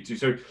that you speak to.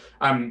 So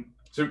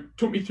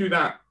talk me through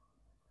that.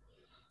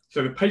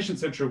 So the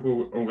patient-centric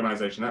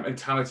organization, that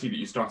mentality that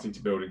you're starting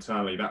to build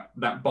internally,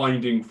 that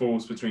binding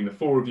force between the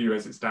four of you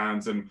as it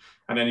stands and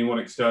anyone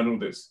external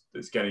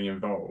that's getting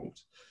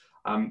involved.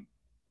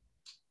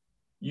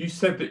 You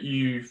said that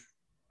you've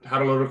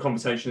had a lot of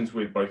conversations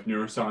with both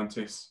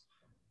neuroscientists,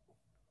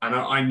 and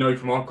I know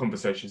from our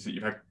conversations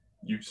that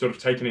you've sort of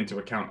taken into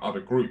account other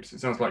groups. It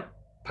sounds like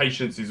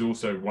patients is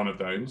also one of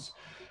those.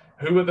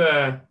 What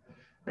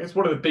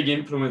are the big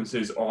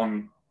influences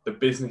on the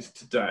business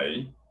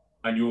today,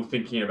 and you're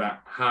thinking about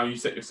how you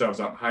set yourselves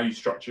up, how you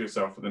structure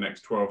yourself for the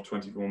next 12,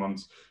 24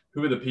 months?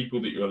 Who are the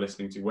people that you're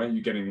listening to? Where are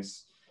you getting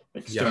this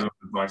external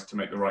advice to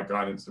make the right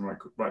guidance, the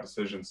right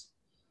decisions?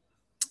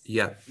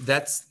 Yeah,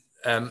 that's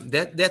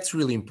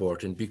really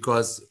important,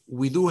 because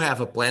we do have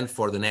a plan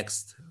for the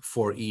next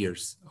 4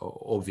 years,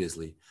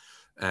 obviously,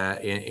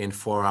 and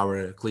for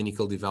our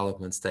clinical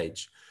development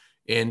stage.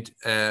 And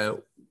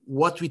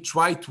what we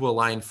try to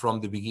align from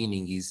the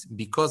beginning is,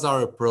 because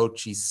our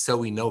approach is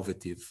so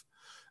innovative,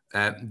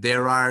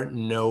 there are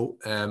no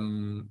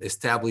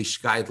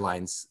established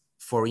guidelines,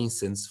 for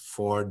instance,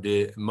 for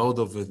the mode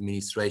of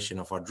administration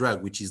of our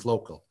drug, which is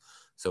local.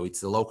 So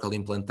it's a local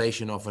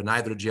implantation of an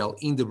hydrogel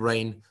in the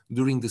brain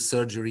during the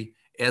surgery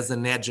as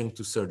an adjunct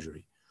to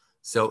surgery.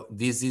 So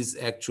this is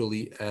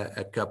actually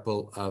a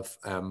couple of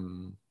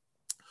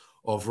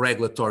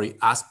regulatory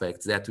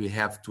aspects that we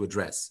have to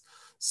address.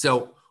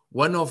 So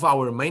one of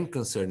our main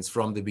concerns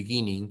from the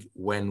beginning,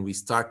 when we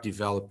start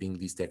developing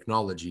this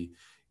technology,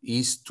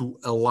 is to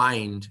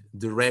align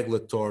the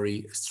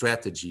regulatory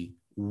strategy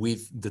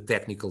with the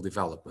technical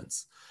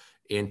developments.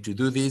 And to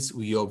do this,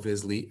 we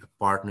obviously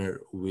partner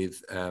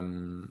with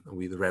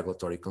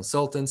regulatory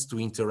consultants to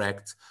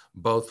interact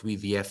both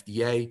with the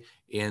FDA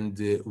and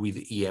with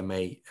the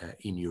EMA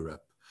in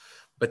Europe.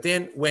 But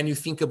then when you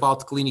think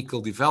about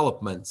clinical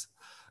development,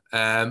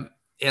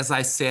 as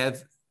I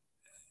said,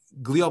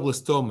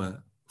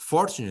 glioblastoma,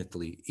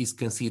 fortunately, is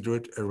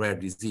considered a rare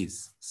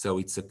disease. So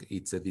it's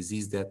a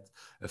disease that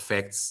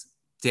affects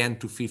 10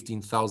 to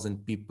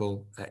 15,000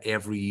 people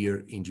every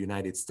year in the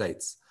United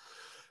States.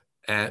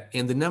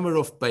 And the number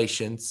of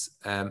patients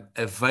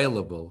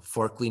available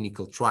for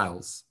clinical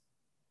trials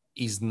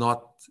is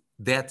not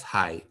that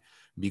high,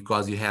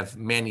 because you have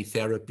many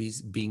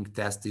therapies being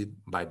tested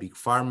by Big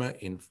Pharma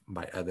and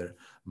by other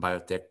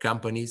biotech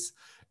companies.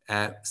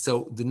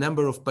 So the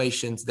number of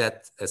patients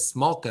that a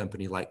small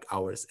company like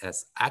ours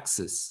has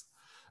access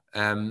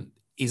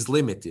is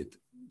limited.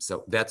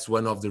 So that's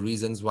one of the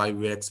reasons why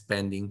we're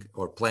expanding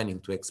or planning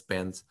to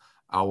expand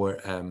our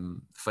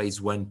phase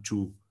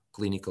 1/2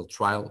 clinical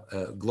trial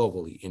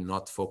globally and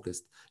not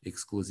focused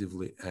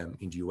exclusively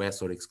in the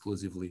US or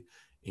exclusively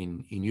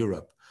in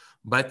Europe.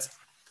 But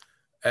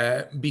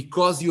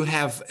because you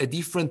have a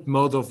different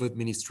mode of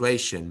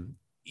administration,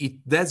 it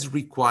does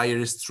require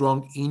a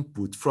strong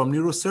input from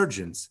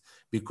neurosurgeons,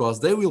 because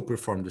they will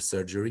perform the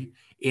surgery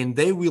and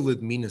they will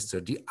administer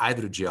the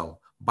hydrogel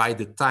by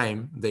the time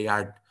they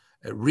are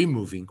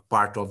removing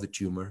part of the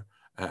tumor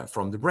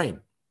from the brain.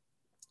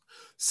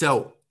 So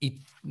it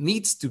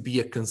needs to be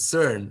a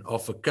concern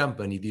of a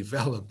company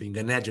developing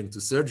an adjunct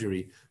to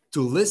surgery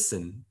to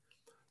listen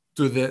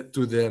to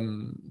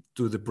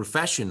the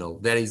professional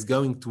that is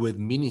going to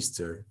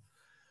administer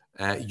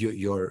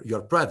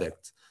your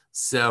product.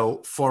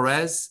 So for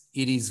us,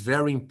 it is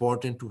very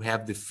important to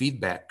have the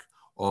feedback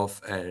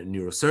of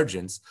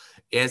neurosurgeons,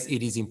 as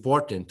it is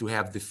important to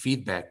have the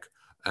feedback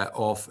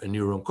of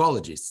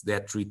neuro-oncologists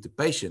that treat the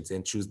patients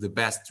and choose the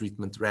best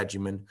treatment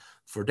regimen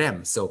for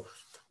them. So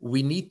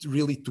we need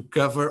really to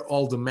cover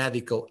all the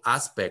medical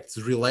aspects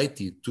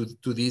related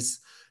to this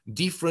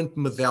different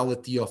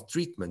modality of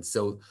treatment.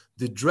 So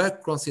the drug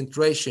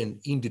concentration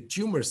in the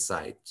tumor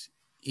site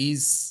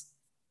is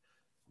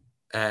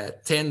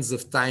tens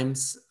of times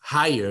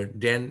higher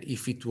than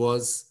if it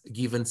was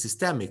given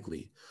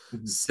systemically.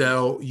 Mm-hmm.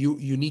 So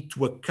you need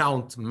to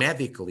account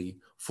medically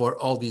for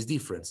all these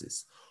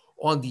differences.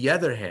 On the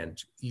other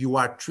hand, you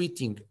are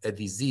treating a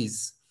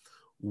disease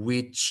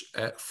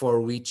for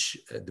which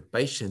the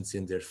patients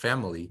and their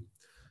family,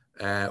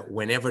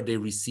 whenever they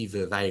receive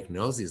a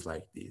diagnosis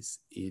like this,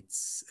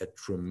 it's a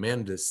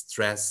tremendous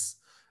stress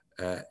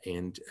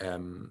and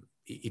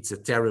it's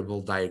a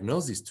terrible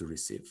diagnosis to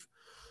receive.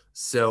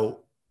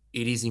 So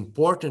it is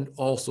important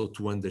also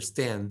to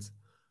understand,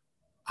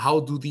 how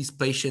do these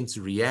patients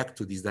react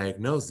to this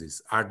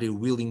diagnosis? Are they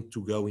willing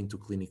to go into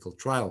clinical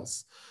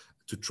trials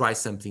to try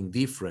something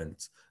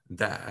different?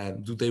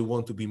 Do they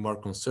want to be more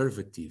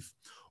conservative?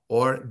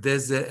 Or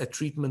does a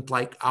treatment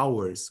like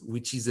ours,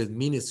 which is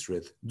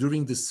administered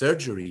during the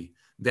surgery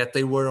that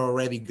they were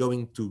already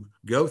going to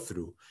go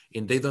through,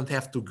 and they don't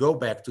have to go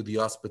back to the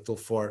hospital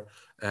for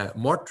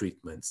more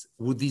treatments,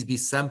 would this be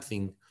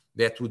something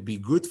that would be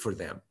good for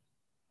them?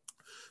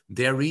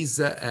 There is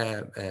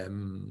a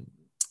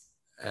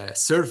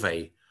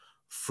survey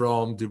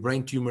from the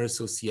Brain Tumor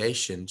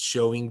Association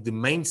showing the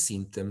main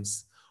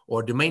symptoms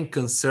or the main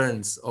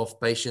concerns of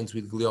patients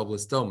with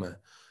glioblastoma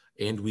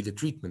and with the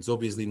treatments.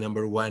 Obviously,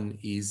 number one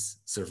is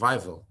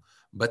survival,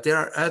 but there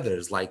are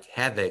others like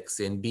headaches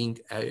and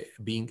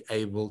being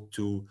able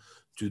to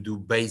do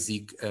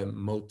basic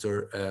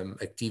motor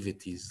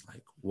activities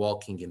like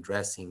walking and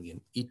dressing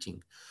and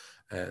eating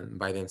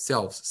by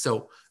themselves.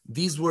 So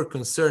these were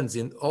concerns,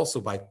 and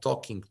also by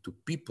talking to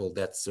people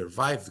that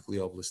survived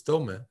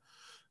glioblastoma,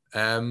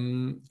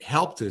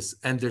 helped us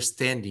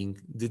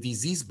understanding the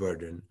disease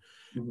burden.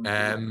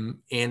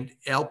 And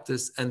helped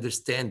us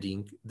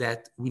understanding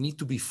that we need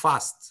to be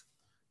fast,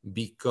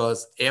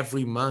 because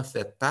every month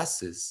that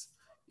passes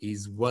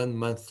is 1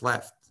 month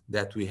left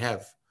that we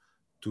have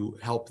to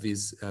help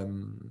these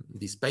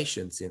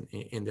patients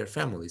and their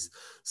families.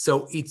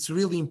 So it's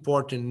really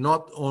important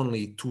not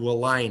only to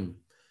align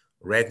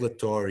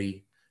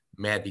regulatory,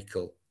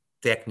 medical,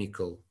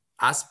 technical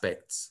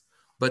aspects,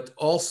 but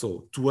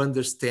also to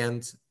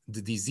understand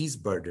the disease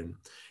burden.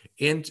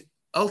 And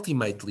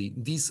ultimately,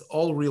 this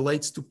all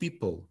relates to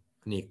people,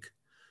 Nick,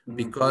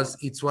 because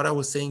it's what I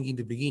was saying in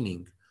the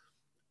beginning.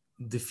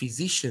 The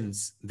physicians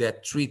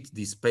that treat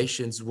these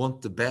patients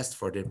want the best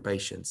for their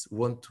patients,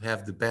 want to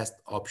have the best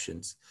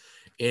options.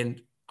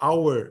 And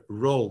our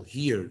role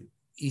here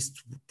is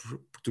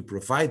to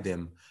provide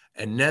them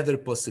another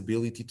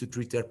possibility to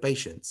treat their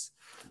patients.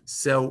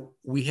 So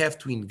we have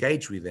to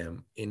engage with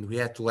them, and we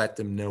have to let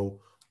them know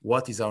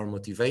what is our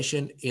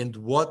motivation and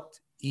what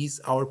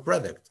is our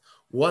product.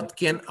 What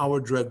can our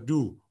drug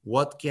do?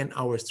 What can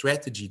our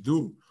strategy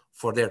do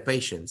for their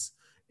patients?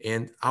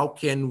 And how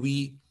can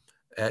we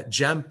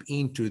jump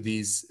into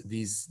this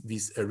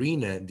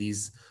arena,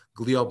 this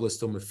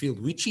glioblastoma field,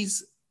 which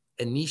is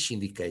a niche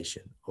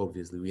indication,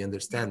 obviously, we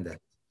understand that.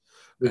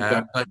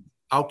 But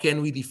how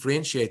can we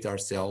differentiate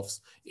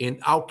ourselves, and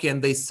how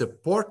can they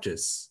support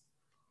us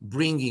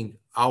bringing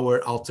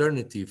our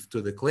alternative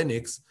to the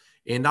clinics,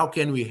 and how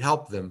can we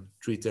help them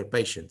treat their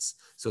patients?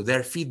 So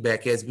their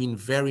feedback has been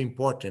very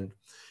important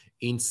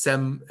in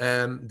some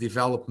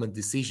development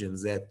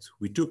decisions that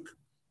we took.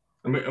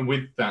 And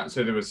with that,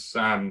 so there was,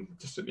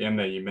 just at the end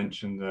there, you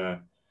mentioned the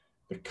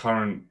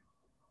current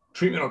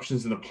treatment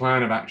options and the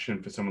plan of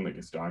action for someone that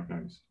gets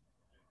diagnosed.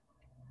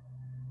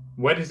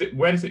 Where does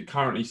it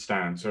currently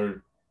stand?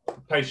 So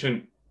the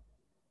patient,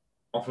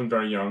 often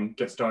very young,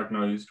 gets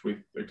diagnosed with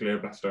a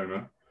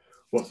glioblastoma.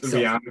 What's the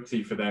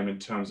reality for them in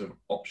terms of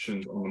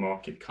options on the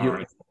market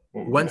currently?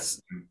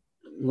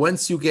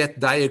 Once you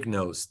get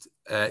diagnosed,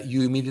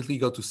 you immediately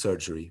go to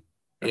surgery,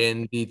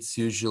 and it's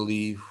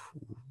usually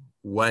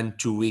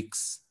 1-2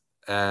 weeks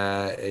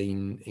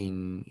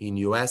in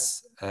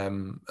US,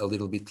 a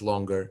little bit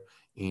longer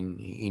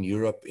in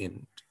Europe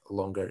and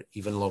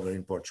even longer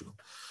in Portugal.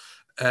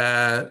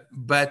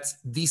 But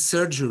this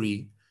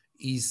surgery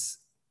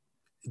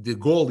the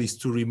goal is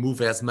to remove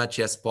as much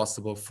as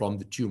possible from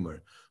the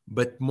tumor.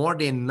 But more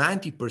than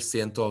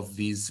 90% of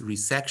these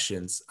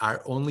resections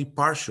are only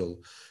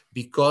partial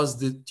because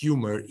the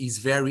tumor is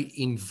very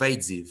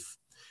invasive.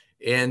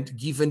 And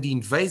given the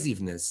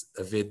invasiveness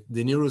of it,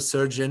 the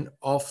neurosurgeon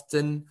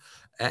often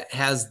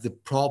has the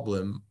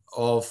problem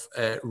of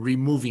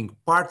removing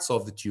parts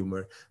of the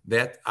tumor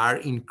that are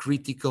in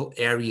critical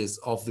areas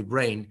of the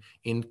brain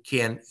and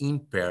can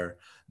impair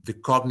the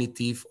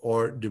cognitive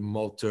or the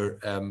motor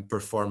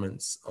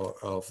performance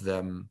of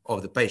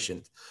the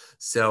patient.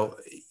 So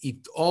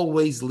it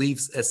always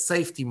leaves a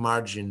safety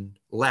margin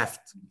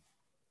left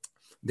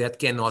that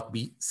cannot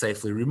be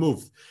safely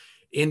removed.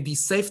 And the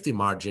safety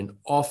margin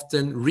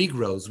often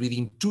regrows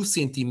within 2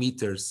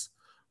 centimeters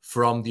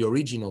from the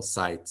original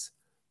site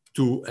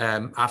to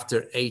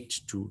after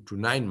 8 to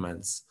 9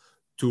 months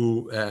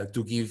to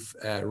give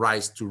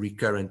rise to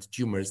recurrent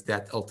tumors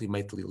that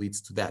ultimately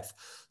leads to death.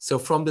 So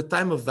from the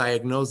time of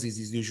diagnosis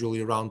is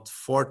usually around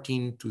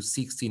 14 to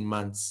 16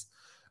 months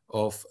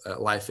of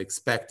life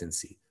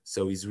expectancy.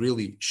 So it's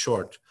really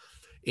short.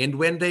 And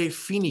when they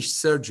finish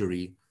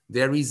surgery,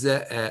 there is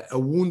a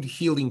wound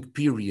healing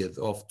period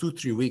of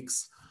 2-3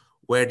 weeks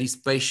where these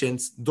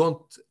patients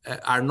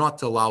are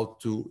not allowed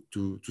to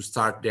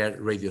start their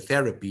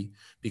radiotherapy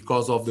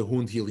because of the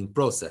wound healing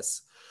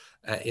process.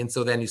 And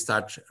so then you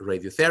start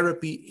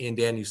radiotherapy and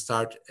then you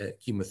start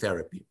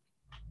chemotherapy.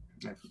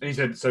 And you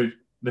said, so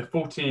the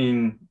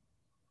 14,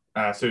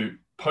 so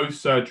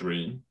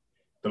post-surgery,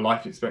 the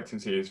life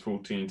expectancy is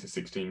 14 to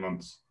 16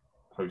 months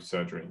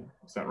post-surgery.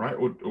 Is that right?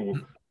 Or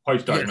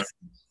post-diagnosis?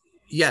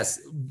 Yes,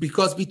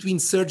 because between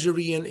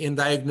surgery and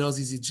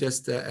diagnosis, it's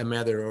just a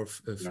matter of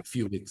a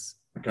few weeks.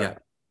 Okay. Yeah.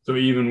 So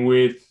even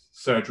with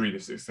surgery, the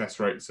success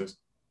rates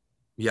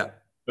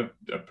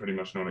are pretty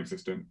much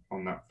non-existent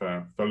on that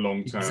for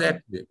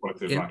long-term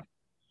quality of life.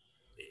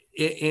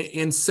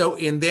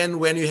 And then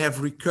when you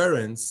have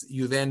recurrence,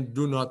 you then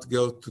do not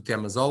go to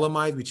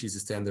temozolomide, which is the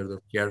standard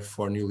of care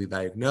for newly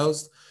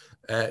diagnosed.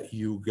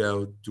 You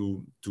go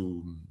to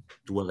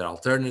other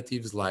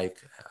alternatives like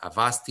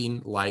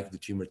Avastin, like the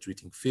tumor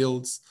treating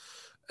fields.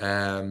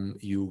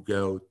 You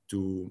go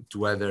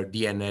to other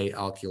DNA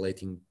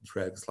alkylating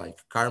drugs like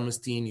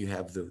Carmustine. You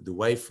have the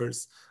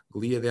wafers,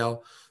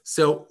 Gliadel.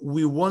 So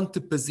we want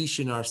to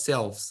position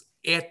ourselves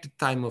at the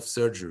time of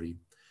surgery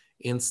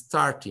in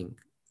starting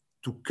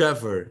to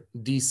cover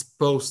this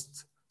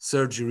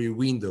post-surgery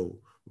window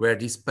where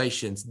these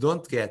patients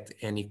don't get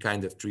any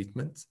kind of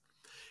treatment,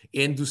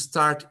 and to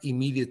start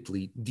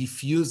immediately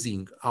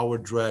diffusing our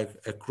drug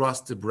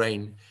across the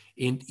brain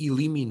and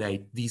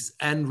eliminate these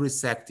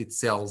unresected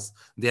cells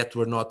that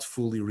were not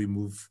fully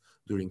removed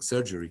during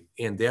surgery,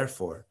 and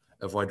therefore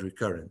avoid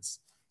recurrence.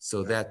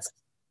 So that's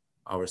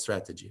our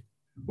strategy.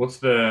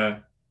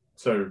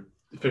 So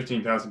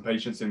 15,000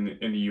 patients in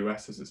the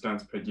US as it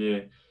stands per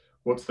year,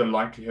 what's the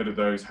likelihood of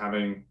those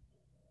having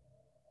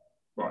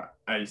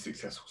a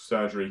successful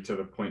surgery to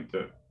the point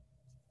that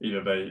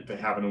either they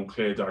have an all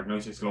clear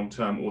diagnosis long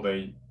term or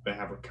they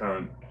have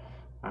recurrent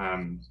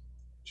tumors?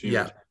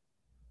 Yeah.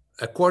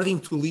 According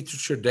to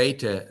literature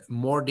data,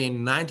 more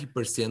than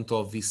 90%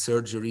 of these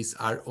surgeries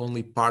are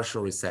only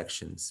partial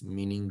resections,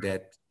 meaning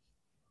that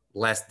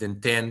less than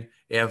 10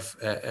 have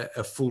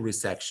a full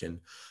resection.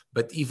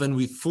 But even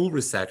with full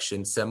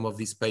resection, some of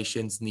these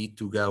patients need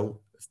to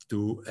go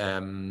to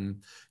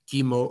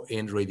chemo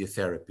and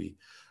radiotherapy.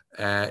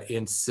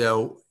 And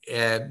so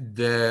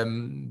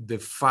the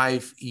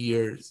 5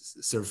 years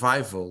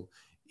survival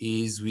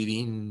is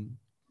within,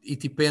 it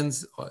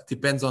depends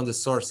on the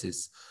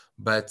sources,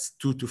 but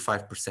 2 to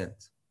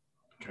 5%.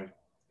 Okay.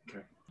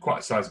 Quite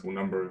a sizable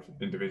number of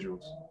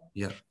individuals.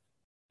 Yeah.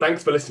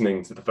 Thanks for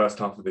listening to the first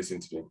half of this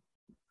interview.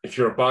 If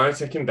you're a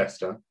biotech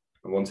investor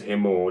and want to hear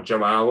more,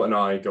 João and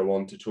I go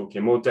on to talk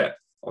in more depth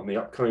on the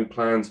upcoming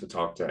plans for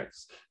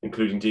TargTex,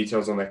 including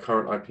details on their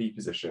current IP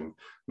position,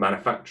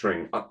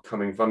 manufacturing,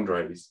 upcoming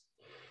fundraise.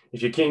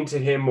 If you're keen to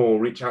hear more,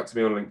 reach out to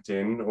me on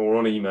LinkedIn or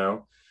on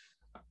email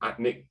at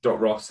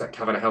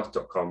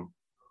nick.ross@cavanaughhealth.com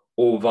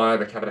or via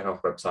the Cavanagh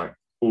Health website.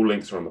 All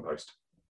links are on the post.